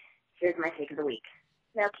 Okay, here's my take of the week.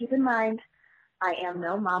 Now, keep in mind, I am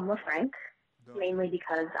no Mom LaFrank, mainly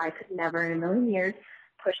because I could never in a million years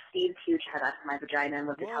push Steve's huge head out of my vagina and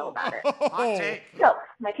live to tell about it. Hot take. So,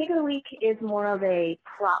 my take of the week is more of a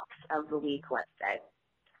props of the week, let's say.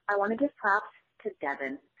 I want to give props to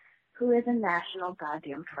Devin, who is a national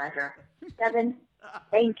goddamn treasure. Devin,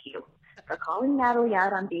 thank you for calling Natalie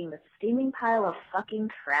out on being the steaming pile of fucking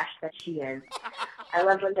trash that she is. I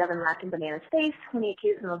loved when Devin laughed in Banana's face when he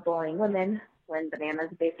accused him of bullying women, when Bananas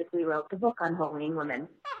basically wrote the book on bullying women.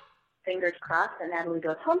 Fingers crossed that Natalie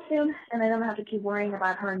goes home soon, and I don't have to keep worrying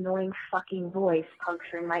about her annoying fucking voice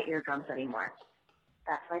puncturing my eardrums anymore.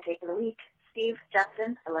 That's my take of the week. Steve,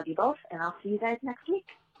 Justin, I love you both, and I'll see you guys next week.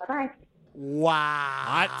 Bye-bye. Wow.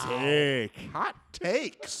 Hot take. Hot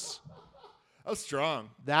takes. That was strong.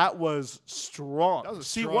 That was strong. That was a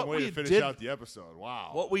See, strong what way we to finish did, out the episode. Wow.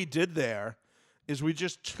 What we did there is we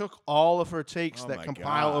just took all of her takes Oh that my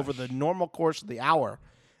compile over the gosh. normal course of the hour,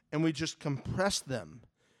 and we just compressed them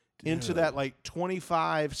into that like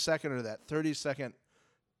 25-second or that 30-second.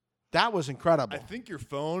 That was incredible. I think your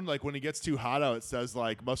phone, like when it gets too hot out, it says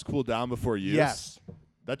like must cool down before use. Yes.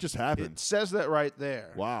 That just It happened. says that right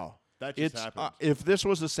there. Wow. That just It's happened. if this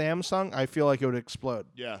was a Samsung, I feel like it would explode.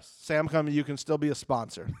 Yes. Samsung, you can still be a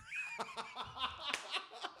sponsor.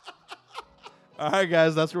 All right,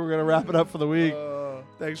 guys, that's where we're gonna wrap it up for the week.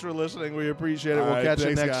 Thanks for listening. We appreciate it. All We'll right, catch you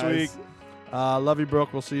thanks, next guys. week. Love you,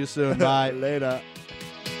 Brooke. We'll see you soon. Bye. Later.